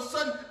 and all of a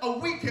sudden a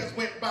week has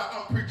went by.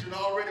 I'm preaching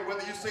already,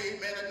 whether you say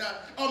amen or not.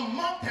 A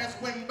month has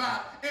went by,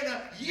 and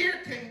a year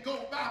can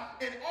go by,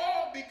 and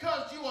all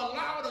because you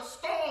allowed a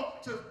storm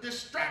to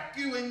distract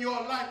you in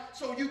your life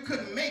so you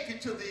couldn't make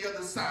it to the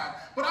other side.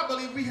 But I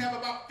believe we have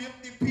about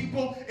 50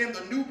 people in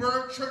the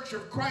Newburgh Church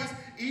of Christ,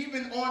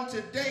 even on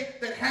today,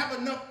 that have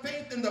enough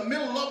faith in the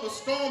middle of a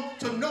storm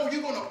to know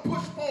you're going to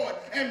push forward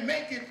and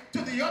make it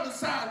to the other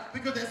side,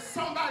 because there's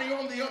somebody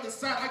on the other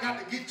side. I got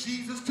to get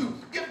Jesus too.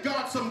 Give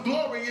God some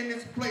glory in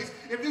this place.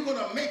 If you're going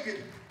to make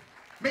it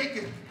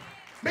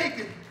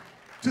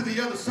to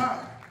the other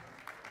side,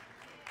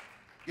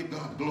 give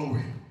God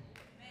glory.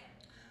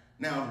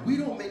 Now, if we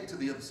don't make it to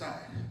the other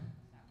side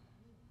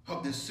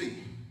of this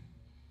sea,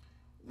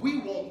 we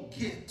won't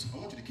get, I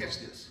want you to catch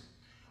this,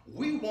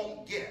 we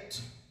won't get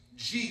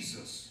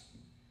Jesus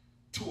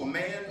to a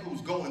man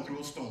who's going through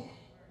a storm.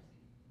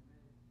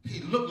 He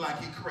looked like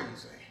he's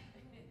crazy.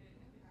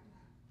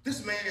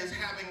 This man is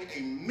having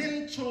a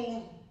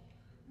mental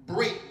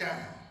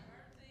breakdown.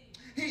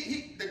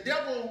 The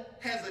devil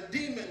has a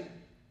demon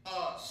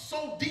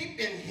so deep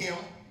in him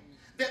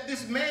that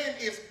this man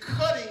is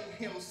cutting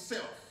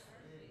himself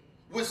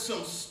with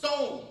some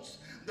stones.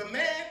 The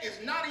man is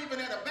not even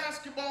at a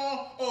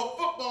basketball or a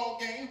football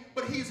game,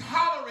 but he's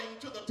hollering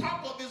to the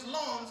top of his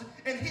lungs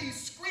and he's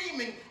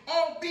screaming,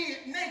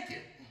 albeit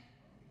naked.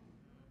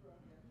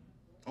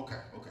 Okay.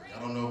 I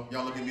don't know.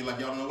 Y'all look at me like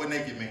y'all don't know what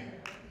naked means.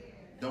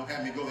 Don't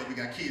have me go there. We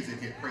got kids in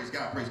here. Praise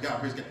God, praise God,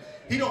 praise God.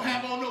 He don't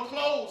have on no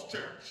clothes,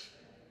 church.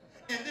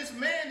 And this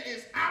man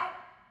is out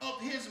of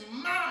his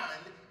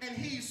mind and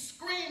he's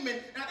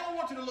screaming. And I don't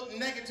want you to look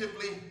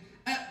negatively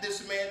at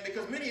this man,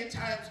 because many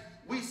times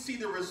we see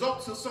the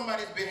results of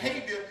somebody's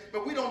behavior,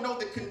 but we don't know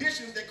the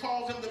conditions that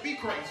cause them to be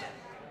crazy.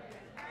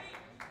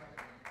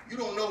 You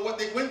don't know what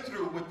they went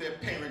through with their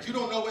parents. You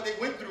don't know what they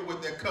went through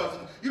with their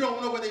cousins. You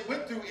don't know what they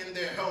went through in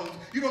their homes.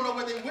 You don't know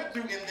what they went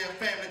through in their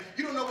family.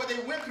 You don't know what they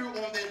went through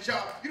on their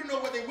job. You don't know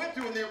what they went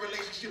through in their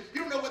relationship.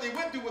 You don't know what they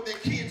went through with their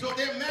kids or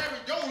their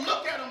marriage. Don't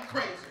look at them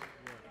crazy.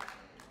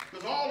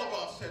 Because all of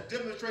us have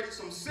demonstrated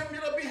some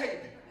similar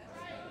behavior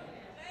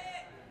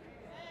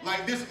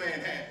like this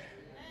man had.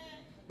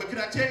 But can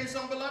I tell you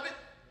something, beloved?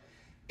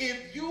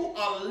 If you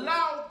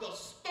allow the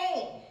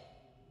storm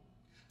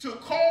to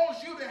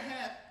cause you to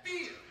have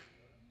fear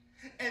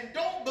and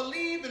don't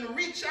believe and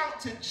reach out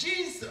to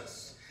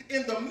Jesus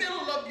in the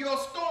middle of your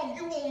storm,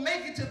 you won't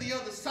make it to the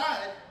other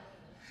side.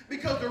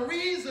 Because the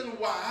reason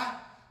why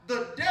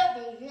the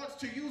devil wants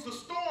to use a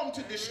storm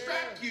to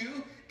distract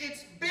you,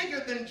 it's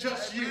bigger than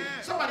just you.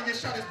 Somebody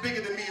just shout, it's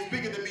bigger than me, it's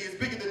bigger than me, it's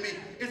bigger than me,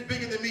 it's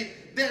bigger than me.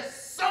 There's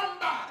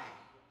somebody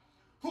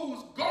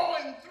who's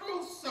going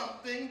through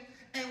something,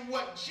 and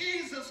what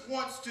Jesus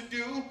wants to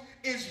do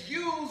is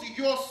use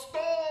your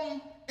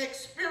storm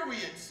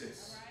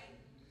experiences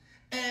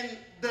and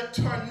the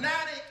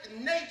tornadic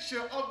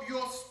nature of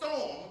your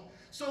storm,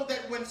 so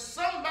that when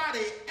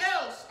somebody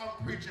else,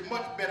 I'm preaching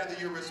much better than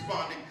you're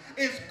responding,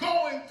 is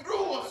going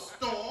through a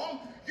storm,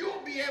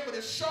 you'll be able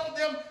to show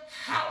them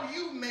how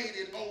you made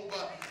it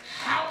over,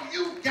 how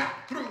you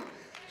got through,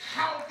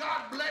 how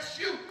God bless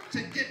you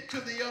to get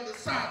to the other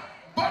side.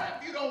 But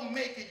if you don't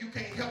make it, you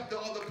can't help the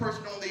other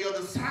person on the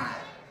other side.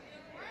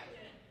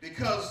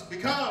 Because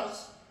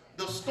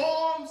the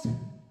storms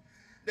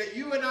that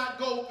you and I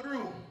go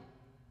through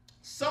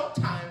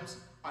sometimes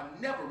are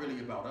never really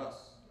about us.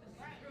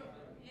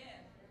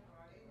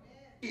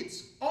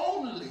 It's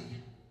only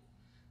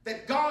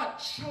that God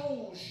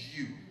chose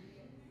you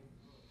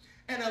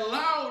and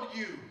allowed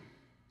you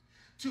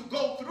to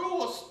go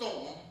through a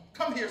storm.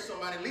 Come here,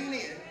 somebody, lean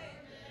in.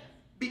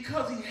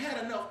 Because he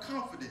had enough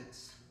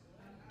confidence.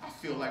 I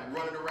feel like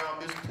running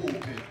around this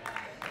pulpit.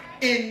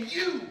 In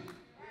you,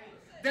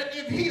 that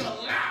if he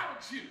allowed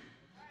you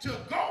to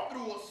go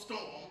through a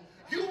storm,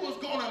 you was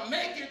going to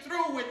make it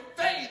through with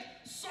faith,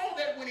 so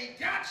that when he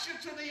got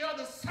you to the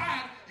other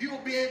side, you'll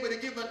be able to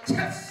give a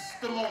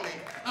testimony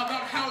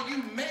about how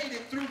you made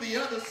it through the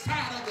other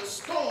side of the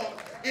storm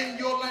in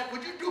your life.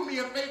 Would you do me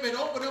a favor and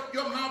open up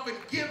your mouth and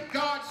give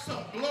God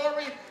some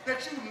glory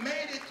that you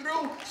made it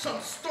through some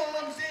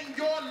storms in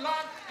your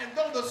life, and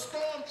though the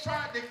storm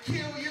tried to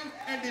kill you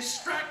and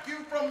distract you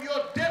from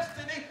your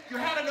destiny, you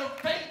had enough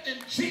faith in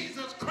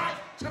Jesus Christ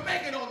to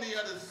make it on the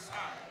other side.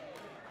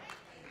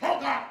 Oh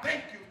God,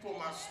 thank you for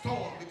my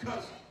storm,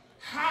 because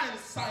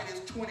hindsight is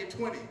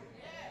 20/20.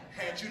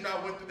 Had you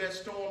not went through that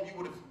storm, you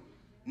would have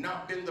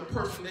not been the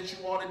person that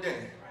you are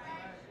today.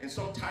 And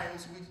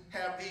sometimes we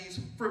have these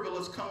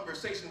frivolous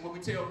conversations where we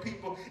tell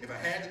people, if I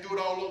had to do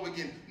it all over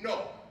again.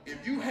 No,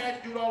 if you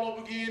had to do it all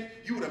over again,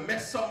 you would have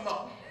messed something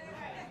up.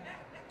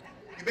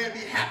 You better be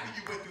happy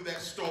you went through that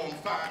storm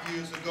 5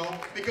 years ago,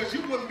 because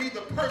you wouldn't be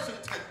the person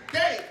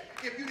today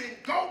if you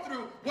didn't go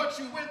through what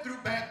you went through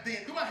back then.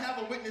 Do I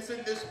have a witness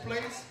in this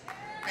place?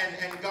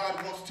 And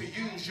God wants to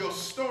use your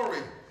story.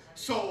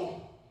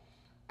 So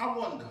I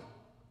wonder,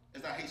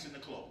 as I hasten to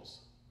close,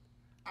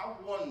 I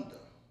wonder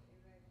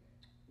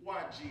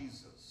why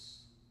Jesus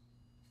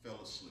fell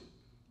asleep.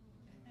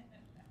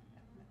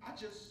 I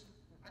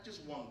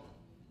just wonder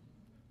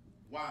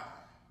why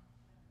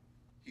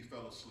he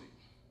fell asleep.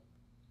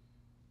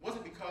 Was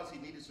it because he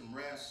needed some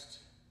rest?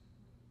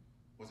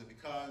 Was it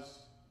because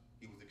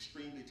he was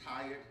extremely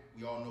tired?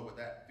 We all know what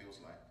that feels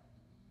like.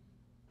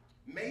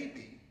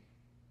 Maybe,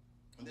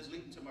 and this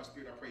leaped into my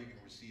spirit, I pray you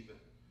can receive it.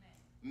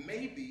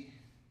 Maybe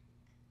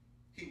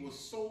he was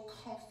so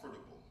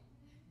comfortable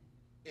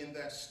in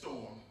that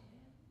storm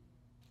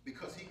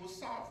because he was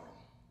sovereign.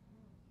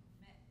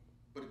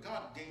 But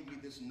God gave me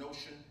this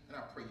notion, and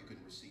I pray you can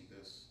receive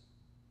this.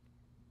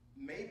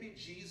 Maybe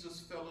Jesus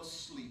fell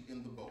asleep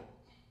in the boat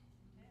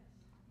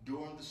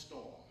during the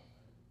storm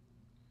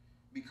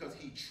because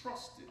he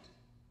trusted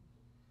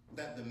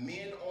that the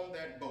men on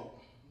that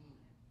boat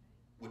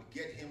would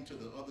get him to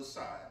the other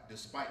side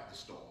despite the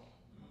storm.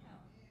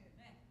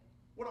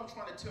 What I'm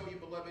trying to tell you,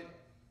 beloved,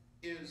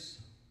 is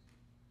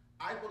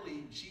I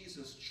believe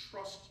Jesus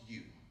trusts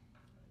you.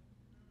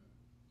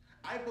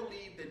 I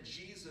believe that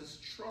Jesus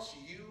trusts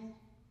you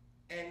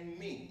and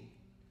me.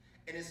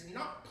 And it's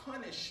not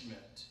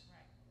punishment,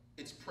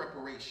 it's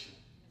preparation.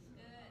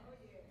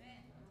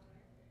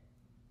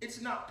 It's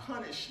not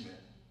punishment,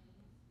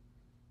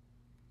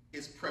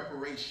 it's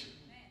preparation.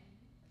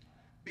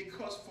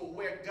 Because for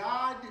where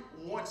God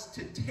wants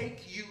to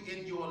take you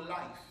in your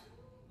life,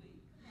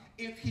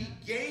 if he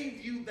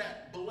gave you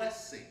that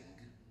blessing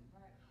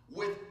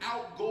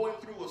without going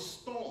through a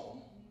storm,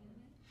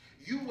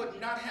 you would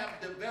not have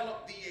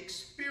developed the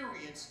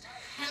experience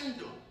to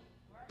handle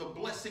the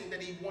blessing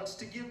that he wants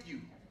to give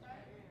you.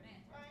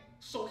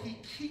 So he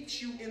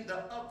keeps you in the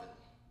oven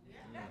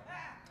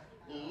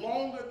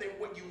longer than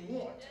what you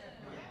want.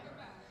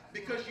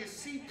 Because you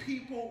see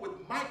people with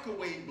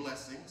microwave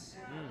blessings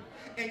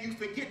and you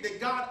forget that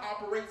God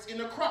operates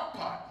in a crock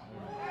pot.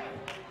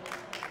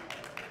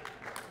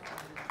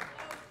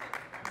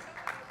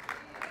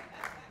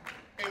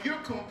 And you're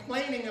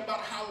complaining about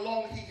how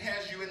long he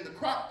has you in the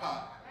crock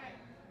pot.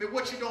 But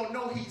what you don't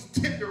know, he's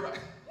tenderizing.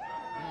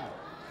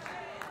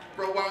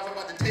 Bro, why I'm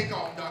about to take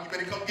off, Doc? You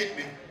better come get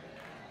me.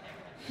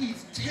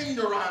 He's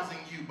tenderizing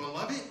you,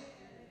 beloved.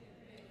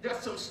 There's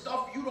some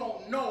stuff you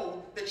don't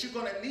know that you're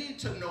going to need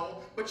to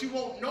know, but you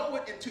won't know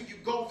it until you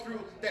go through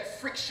that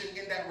friction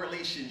in that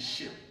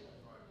relationship.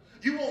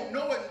 You won't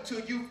know it until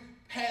you've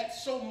had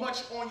so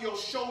much on your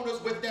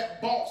shoulders with that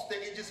boss that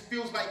it just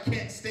feels like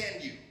can't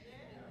stand you.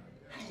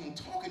 I ain't even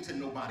talking to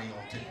nobody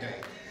on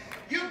today.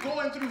 You're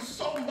going through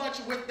so much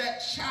with that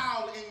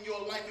child in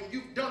your life, and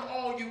you've done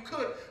all you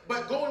could,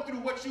 but going through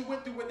what you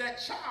went through with that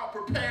child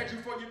prepared you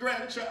for your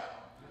grandchild.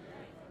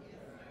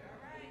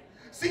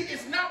 See,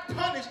 it's not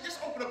punished. Just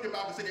open up your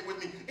Bible and say it with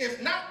me.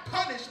 It's not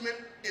punishment,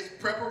 it's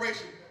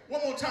preparation.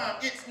 One more time,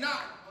 it's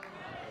not.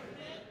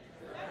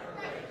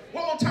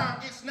 One more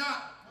time, it's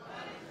not.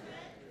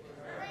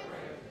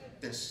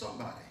 There's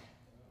somebody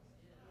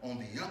on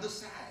the other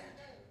side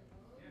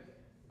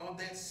of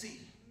that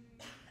sea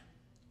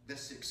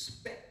that's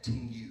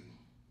expecting you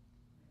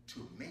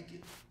to make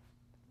it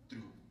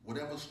through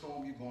whatever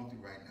storm you're going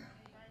through right now.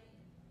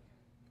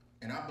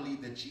 And I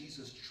believe that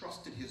Jesus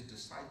trusted his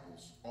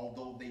disciples,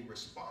 although they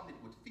responded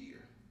with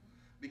fear,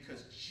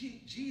 because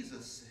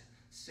Jesus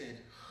said,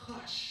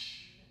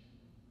 hush,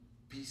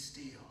 be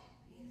still.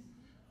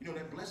 You know,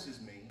 that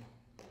blesses me,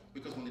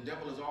 because when the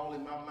devil is all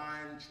in my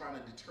mind trying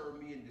to deter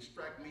me and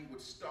distract me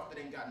with stuff that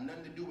ain't got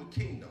nothing to do with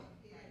kingdom,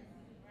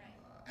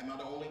 am I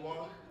the only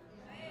one?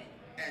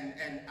 And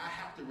I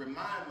have to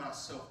remind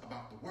myself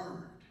about the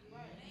word.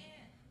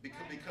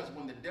 Because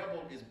when the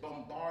devil is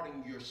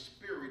bombarding your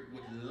spirit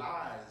with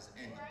lies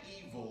and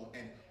evil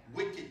and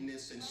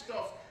wickedness and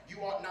stuff you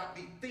ought not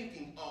be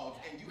thinking of,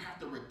 and you have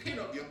to repent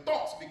of your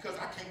thoughts, because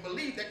I can't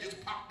believe that just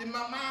popped in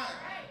my mind.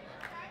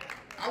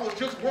 I was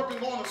just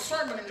working on a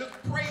sermon and just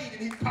prayed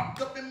and he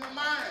popped up in my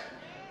mind.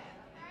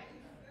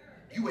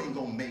 You ain't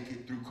gonna make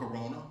it through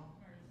Corona.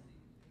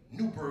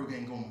 Newburgh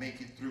ain't gonna make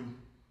it through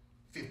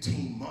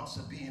 15 months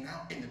of being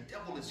out, and the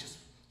devil is just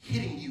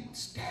hitting you,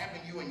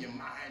 stabbing you in your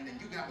mind, and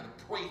you got to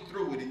pray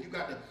through it, and you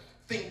got to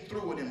think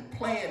through it and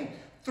plan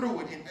through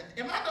it. And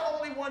am I the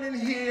only one in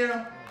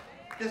here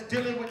that's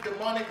dealing with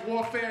demonic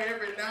warfare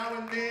every now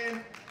and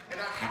then? And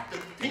I have to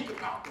think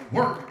about the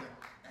word.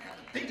 I have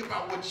to think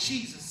about what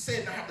Jesus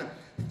said. And I have to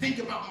think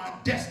about my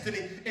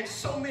destiny. And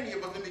so many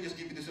of us, let me just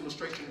give you this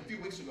illustration. A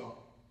few weeks ago,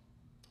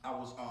 I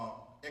was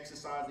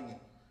exercising and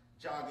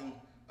jogging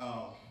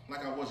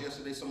like I was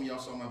yesterday. Some of y'all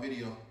saw my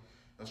video.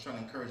 I was trying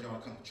to encourage y'all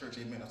to come to church.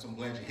 Amen. So I'm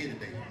glad you're here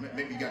today.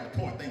 Maybe you got the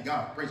point. Thank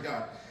God. Praise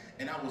God.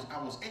 And I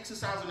was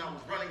exercising. I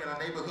was running in our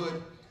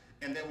neighborhood,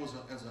 and there was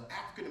an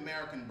African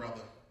American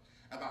brother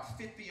about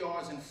 50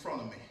 yards in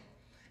front of me.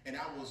 And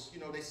I was,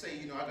 they say,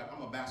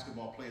 I'm a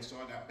basketball player, so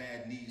I got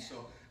bad knees,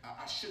 so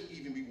I shouldn't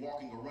even be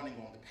walking or running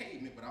on the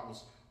pavement, but I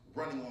was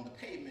running on the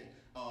pavement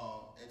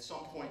at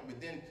some point.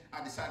 But then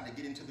I decided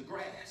to get into the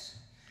grass.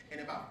 And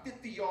about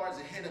 50 yards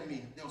ahead of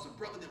me, there was a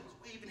brother that was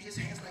waving his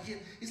hands like this.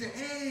 He said,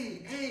 hey,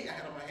 hey. I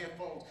had on my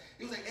headphones.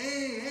 He was like,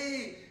 hey,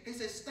 hey. He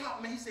said,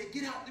 stop, man. He said,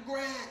 get out the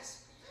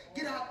grass.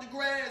 Get out the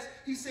grass.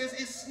 He says,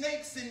 it's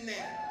snakes in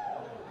there.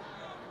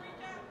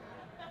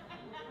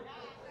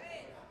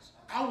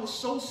 I was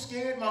so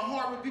scared, my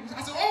heart would beat.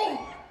 I said,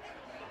 oh.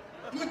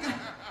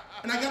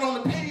 And I got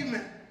on the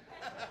pavement.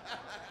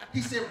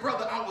 He said,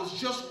 brother, I was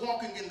just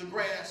walking in the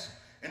grass,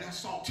 and I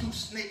saw 2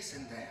 snakes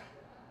in there.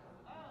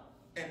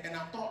 And I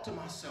thought to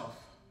myself,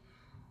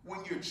 when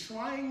you're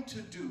trying to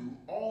do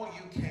all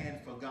you can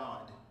for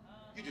God,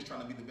 you're just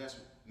trying to be the best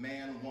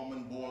man,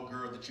 woman, boy,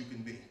 girl that you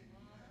can be.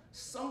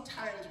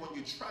 Sometimes when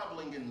you're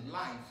traveling in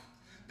life,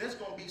 there's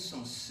going to be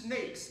some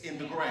snakes in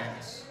the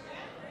grass.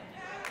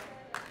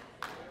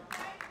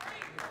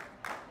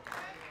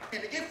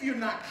 And if you're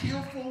not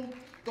careful,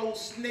 those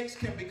snakes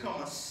can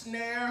become a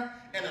snare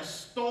and a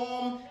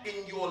storm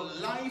in your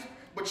life.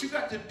 But you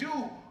got to do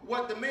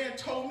what the man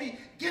told me.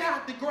 Get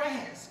out the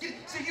grass.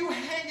 See, you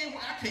hanging,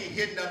 I can't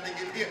hear nothing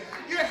in here.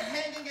 You're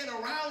hanging in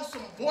around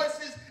some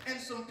voices and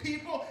some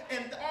people,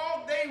 and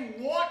all they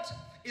want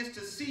is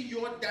to see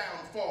your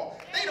downfall.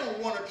 They don't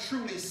want to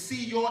truly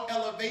see your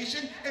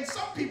elevation. And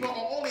some people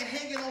are only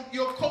hanging on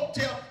your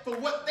coattail for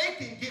what they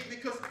can get,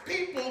 because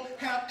people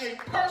have a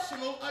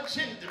personal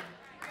agenda.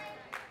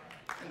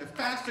 And the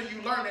faster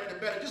you learn it, the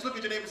better. Just look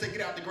at your neighbor and say,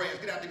 get out the grass,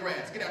 get out the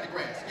grass, get out the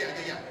grass. Yeah,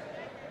 yeah, yeah.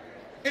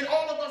 And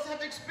all of us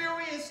have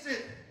experienced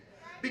it,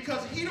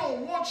 because he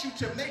don't want you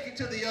to make it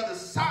to the other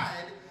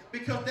side,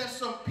 because there's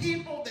some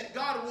people that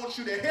God wants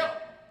you to help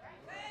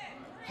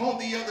on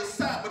the other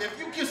side. But if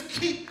you just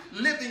keep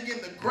living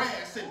in the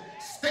grass and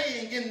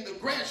staying in the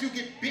grass, you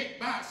get bit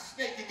by a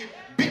snake, you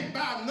get bit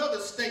by another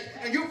snake,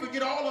 and you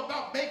forget all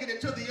about making it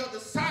to the other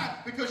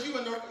side because you're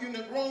in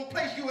the wrong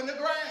place. You're in the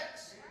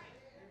grass.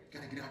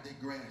 Got to get out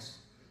that grass.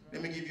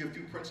 Let me give you a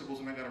few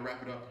principles, and I got to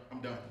wrap it up. I'm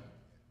done.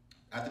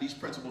 After these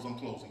principles, I'm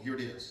closing. Here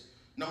it is.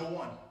 Number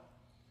 1,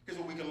 here's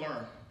what we can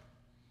learn.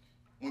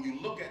 When you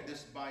look at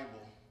this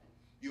Bible,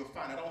 you'll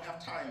find, I don't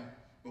have time,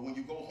 but when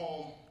you go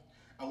home,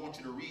 I want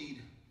you to read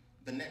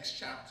the next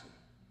chapter.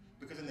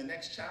 Because in the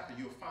next chapter,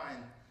 you'll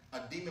find a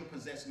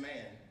demon-possessed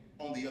man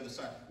on the other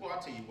side. Well, I'll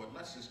tell you what,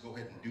 let's just go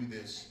ahead and do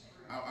this.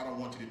 I don't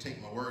want you to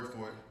take my word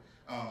for it.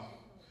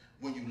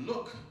 When you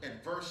look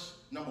at verse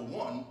number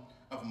 1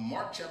 of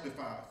Mark chapter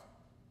 5,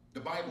 the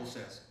Bible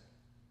says,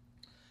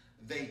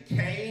 they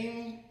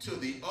came to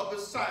the other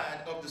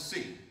side of the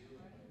sea.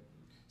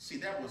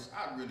 See,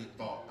 I really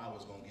thought I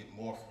was going to get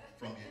more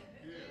from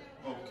you.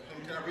 Oh,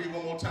 can I read it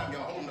one more time?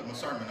 Y'all holding up my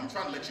sermon. I'm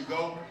trying to let you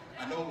go.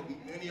 I know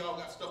many of y'all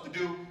got stuff to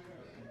do.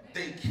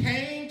 They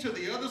came to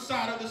the other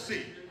side of the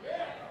sea.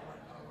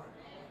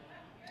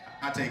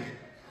 I take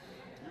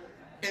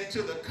it.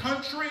 Into the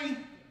country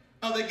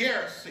of the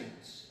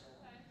Gerasenes.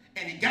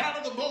 And he got out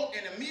of the boat,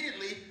 and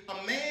immediately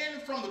a man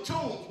from the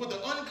tombs with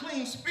an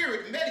unclean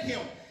spirit met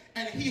him.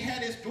 And he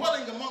had his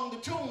dwelling among the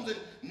tombs, and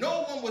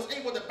no one was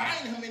able to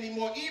bind him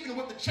anymore, even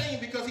with the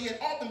chain, because he had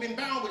often been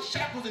bound with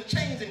shackles and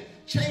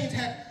chains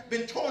had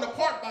been torn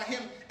apart by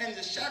him, and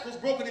the shackles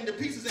broken into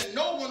pieces, and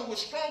no one was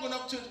strong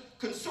enough to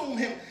consume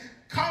him.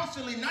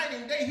 Constantly, night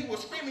and day, he was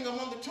screaming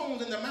among the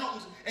tombs and the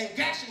mountains and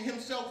gashing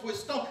himself with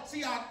stone.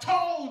 See, I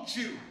told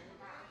you,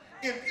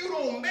 if you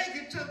don't make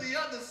it to the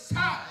other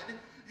side,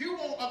 you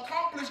won't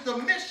accomplish the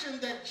mission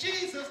that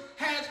Jesus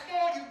has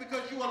for you,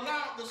 because you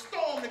allowed the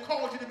storm to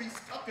cause you to be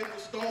stuck in the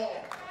storm.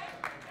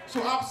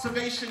 So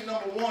observation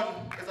number 1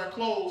 as I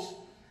close,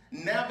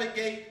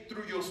 navigate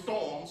through your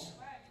storms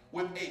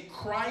with a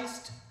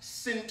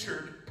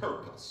Christ-centered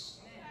purpose.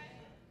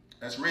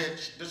 That's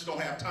rich. Just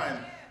don't have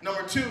time.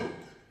 Number 2,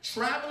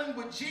 traveling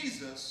with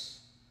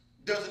Jesus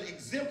doesn't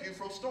exempt you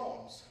from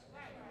storms.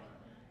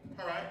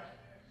 All right.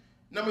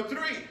 Number 3,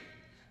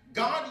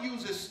 God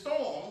uses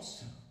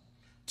storms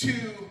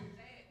to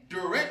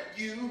direct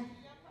you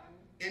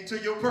into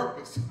your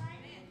purpose.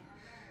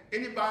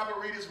 Any Bible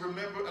readers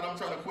remember, and I'm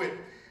trying to quit,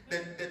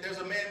 that there's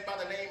a man by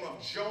the name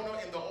of Jonah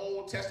in the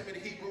Old Testament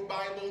Hebrew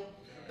Bible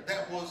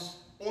that was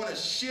on a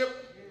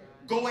ship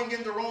going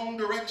in the wrong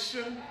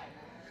direction.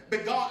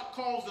 But God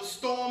caused a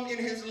storm in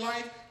his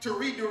life to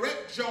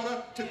redirect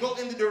Jonah to go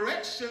in the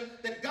direction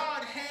that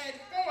God had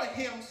for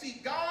him. See,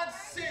 God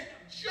sent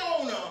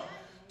Jonah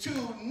to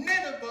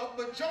Nineveh,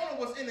 but Jonah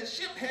was in a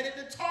ship headed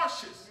to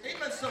Tarshish.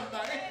 Amen,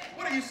 somebody.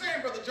 What are you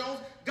saying, Brother Jones?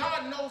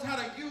 God knows how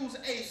to use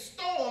a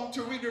storm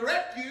to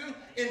redirect you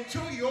into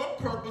your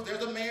purpose.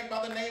 There's a man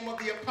by the name of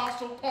the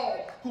Apostle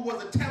Paul, who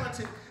was a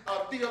talented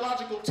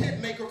theological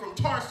tent maker from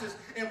Tarsus,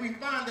 And we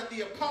find that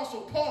the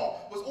Apostle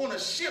Paul was on a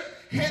ship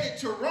headed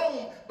to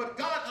Rome, but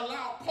God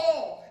allowed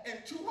Paul and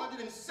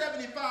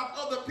 275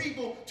 other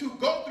people to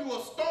go through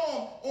a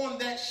storm on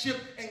that ship.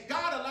 And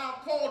God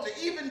allowed Paul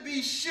to even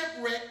be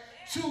shipwrecked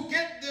to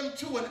get them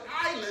to an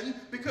island,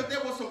 because there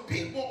were some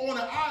people on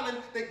an island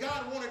that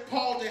God wanted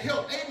Paul to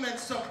help. Amen,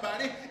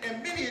 somebody.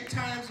 And many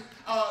times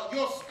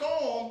your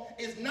storm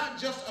is not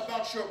just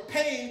about your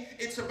pain,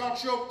 it's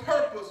about your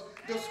purpose.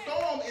 The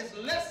storm is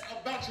less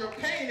about your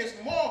pain, it's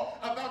more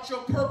about your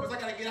purpose. I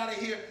got to get out of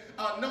here.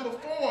 Number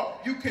 4,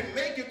 you can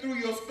make it through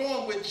your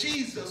storm with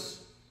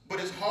Jesus, but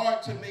it's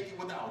hard to make it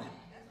without him.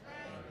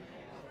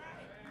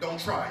 Don't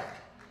try it.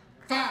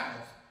 5,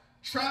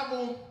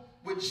 travel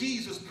with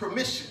Jesus'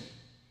 permission.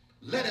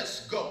 Let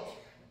us go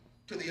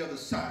to the other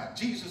side.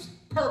 Jesus'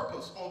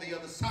 purpose on the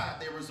other side,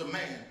 there is a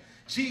man.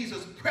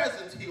 Jesus'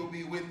 presence, he'll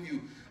be with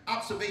you.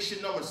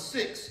 Observation number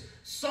 6,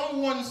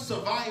 someone's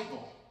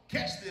survival,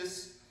 catch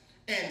this,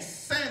 and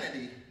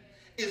sanity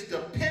is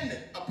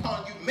dependent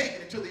upon you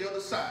making it to the other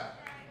side.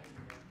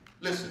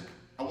 Listen,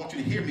 I want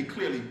you to hear me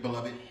clearly,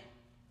 beloved.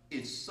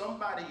 It's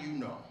somebody you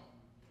know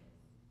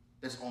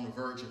that's on the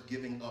verge of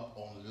giving up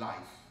on life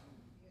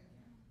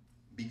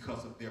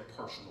because of their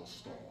personal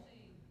storm.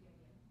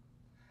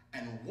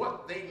 And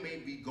what they may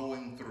be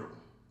going through,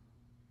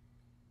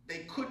 they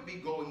could be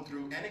going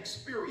through and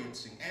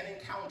experiencing and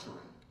encountering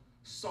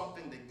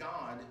something that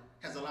God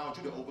has allowed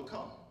you to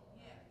overcome.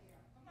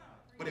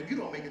 But if you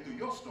don't make it through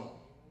your storm,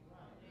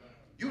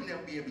 you'll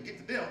never be able to get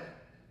to them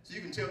so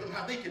you can tell them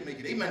how they can make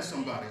it. Amen,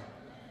 somebody.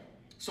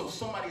 So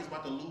somebody is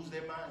about to lose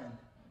their mind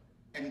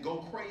and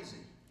go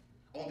crazy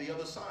on the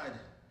other side.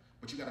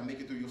 But you got to make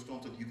it through your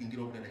storm so that you can get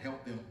over there to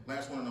help them.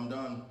 Last one and I'm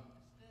done.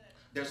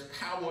 There's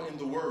power in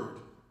the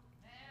word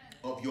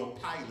of your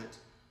pilot,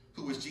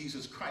 who is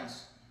Jesus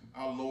Christ,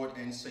 our Lord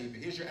and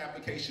Savior. Here's your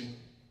application.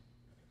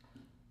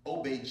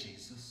 Obey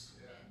Jesus.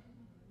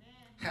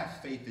 Have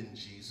faith in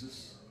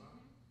Jesus.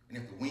 And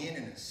if the wind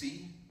and the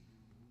sea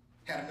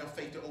had enough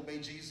faith to obey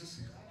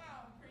Jesus,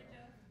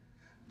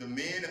 the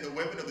men and the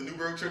women of the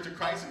Newburgh Church of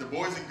Christ and the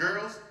boys and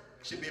girls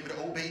should be able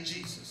to obey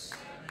Jesus.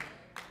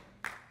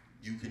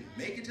 You can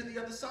make it to the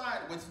other side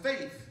with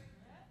faith,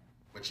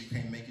 but you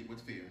can't make it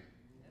with fear.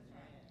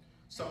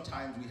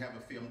 Sometimes we have a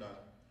fear,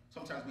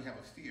 sometimes we have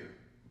a fear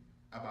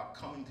about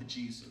coming to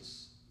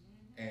Jesus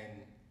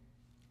and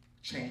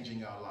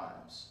changing our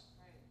lives.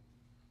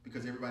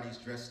 Because everybody's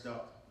dressed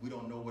up. We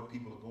don't know what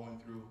people are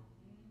going through,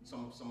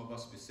 some of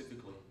us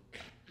specifically.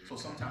 So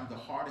sometimes the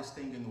hardest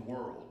thing in the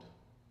world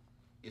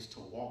is to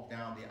walk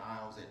down the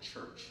aisles at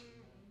church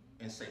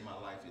and say my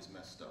life is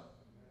messed up.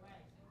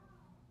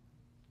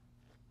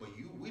 But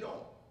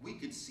we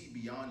could see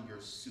beyond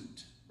your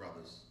suit,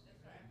 brothers,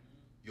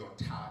 your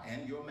tie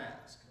and your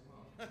mask.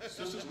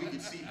 Sisters, we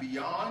could see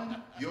beyond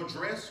your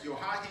dress, your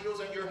high heels,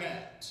 and your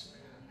hat.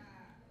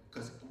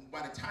 Because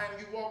by the time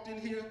you walked in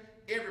here,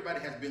 everybody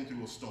has been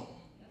through a storm.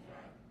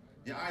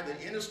 You're either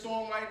in a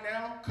storm right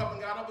now,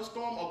 coming out of a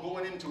storm, or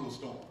going into a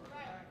storm.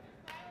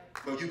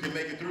 But you can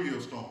make it through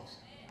your storms.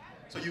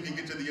 So you can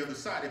get to the other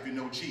side if you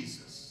know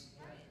Jesus.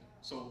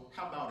 So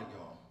how about it,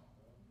 y'all?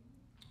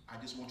 I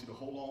just want you to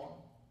hold on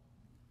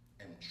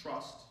and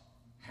trust,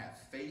 have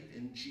faith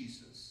in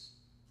Jesus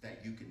that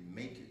you can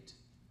make it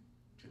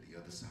to the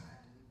other side,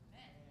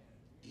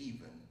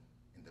 even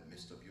in the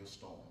midst of your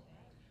storm.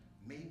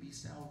 Maybe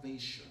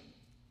salvation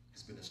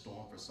has been a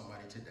storm for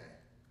somebody today.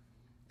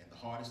 And the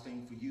hardest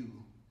thing for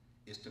you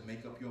is to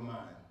make up your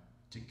mind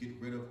to get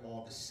rid of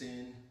all the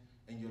sin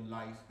in your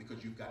life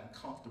because you've gotten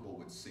comfortable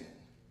with sin.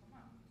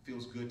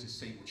 Feels good to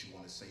say what you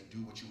want to say, do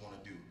what you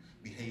want to do,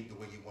 behave the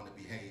way you want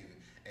to behave,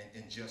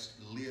 and just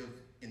live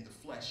in the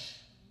flesh.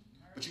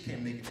 But you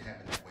can't make it to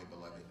heaven that way,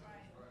 beloved.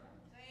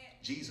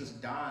 Jesus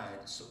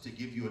died to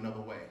give you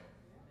another way.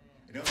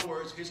 In other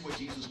words, here's what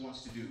Jesus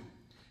wants to do.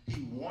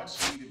 He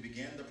wants you to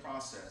begin the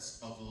process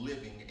of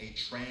living a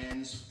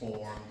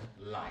transformed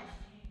life.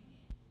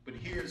 But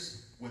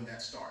here's when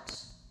that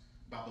starts.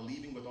 By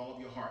believing with all of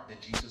your heart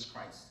that Jesus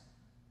Christ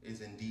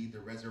is indeed the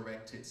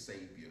resurrected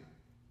Savior.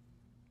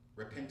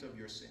 Repent of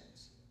your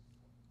sins.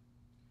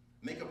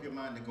 Make up your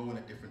mind to go in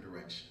a different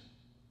direction.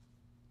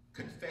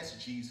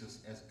 Confess Jesus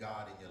as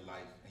God in your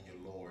life and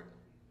your Lord.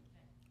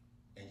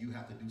 And you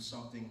have to do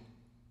something.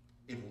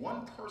 If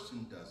one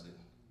person does it,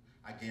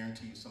 I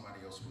guarantee you somebody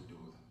else will do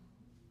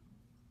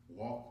it.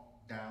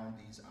 Walk down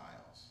these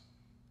aisles.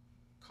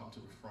 Come to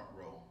the front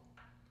row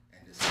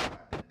and decide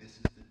that this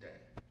is the day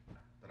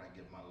that I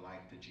give my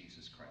life to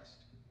Jesus Christ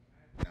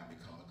and I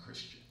become a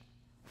Christian.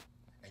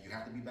 And you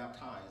have to be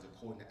baptized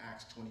according to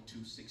Acts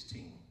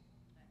 22:16.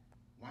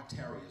 Why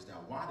tarriest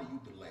thou? Why do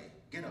you delay?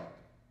 Get up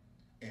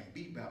and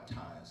be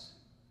baptized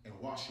and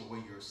wash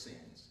away your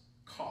sins,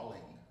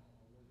 calling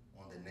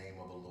on the name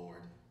of the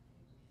Lord.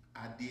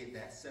 I did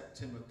that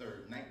September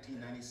 3rd,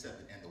 1997,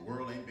 and the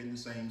world ain't been the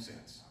same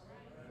since.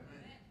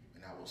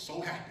 And I was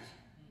so happy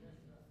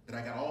that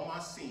I got all my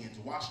sins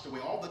washed away,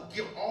 all the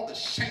guilt, all the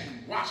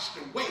shame washed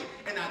away,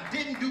 and I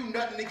didn't do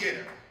nothing to get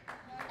it.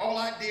 All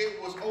I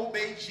did was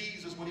obey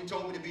Jesus when he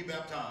told me to be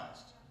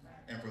baptized.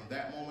 And from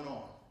that moment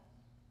on,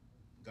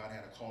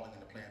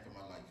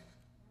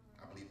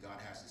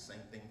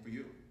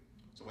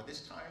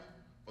 this time,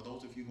 for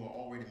those of you who are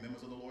already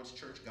members of the Lord's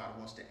church, God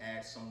wants to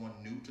add someone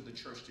new to the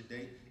church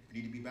today. If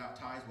you need to be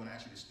baptized, we're going to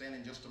ask you to stand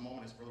in just a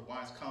moment. As Brother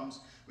Wise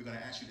comes, we're going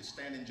to ask you to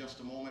stand in just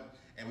a moment,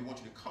 and we want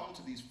you to come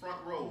to these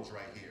front rows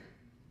right here,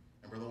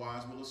 and Brother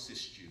Wise will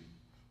assist you.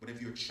 But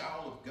if you're a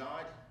child of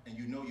God and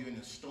you know you're in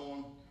a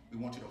storm, we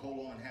want you to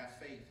hold on and have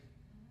faith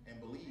and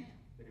believe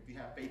that if you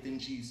have faith in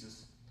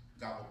Jesus,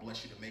 God will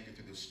bless you to make it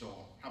through this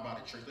storm. How about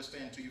it, church? Let's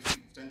stand to your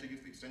feet. Stand to your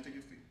feet. Stand to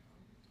your feet.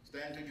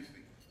 Stand to your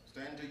feet.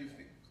 Stand to your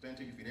feet. Stand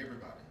to your feet,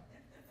 everybody.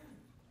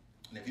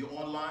 And if you're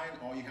online,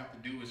 all you have to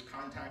do is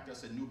contact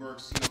us at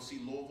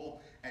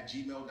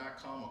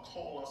newburghclclouisville@gmail.com or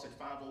call us at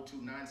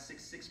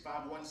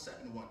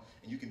 502-966-5171,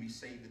 and you can be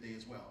saved today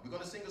as well. We're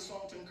going to sing a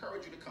song to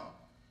encourage you to come.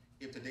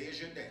 If today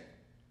is your day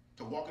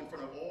to walk in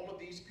front of all of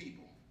these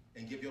people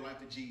and give your life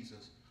to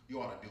Jesus,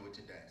 you ought to do it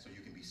today so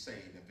you can be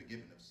saved and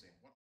forgiven of sin.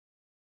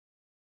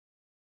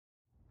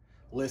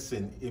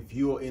 Listen, if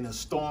you're in a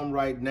storm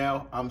right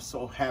now, I'm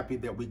so happy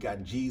that we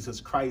got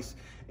Jesus Christ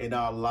in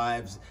our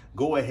lives.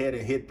 Go ahead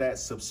and hit that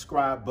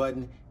subscribe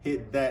button,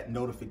 hit that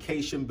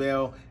notification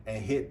bell,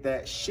 and hit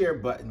that share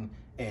button,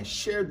 and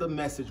share the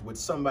message with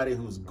somebody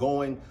who's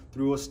going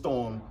through a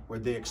storm where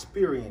they're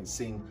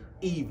experiencing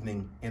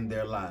evening in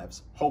their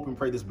lives. Hope and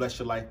pray this bless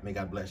your life. May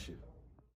God bless you.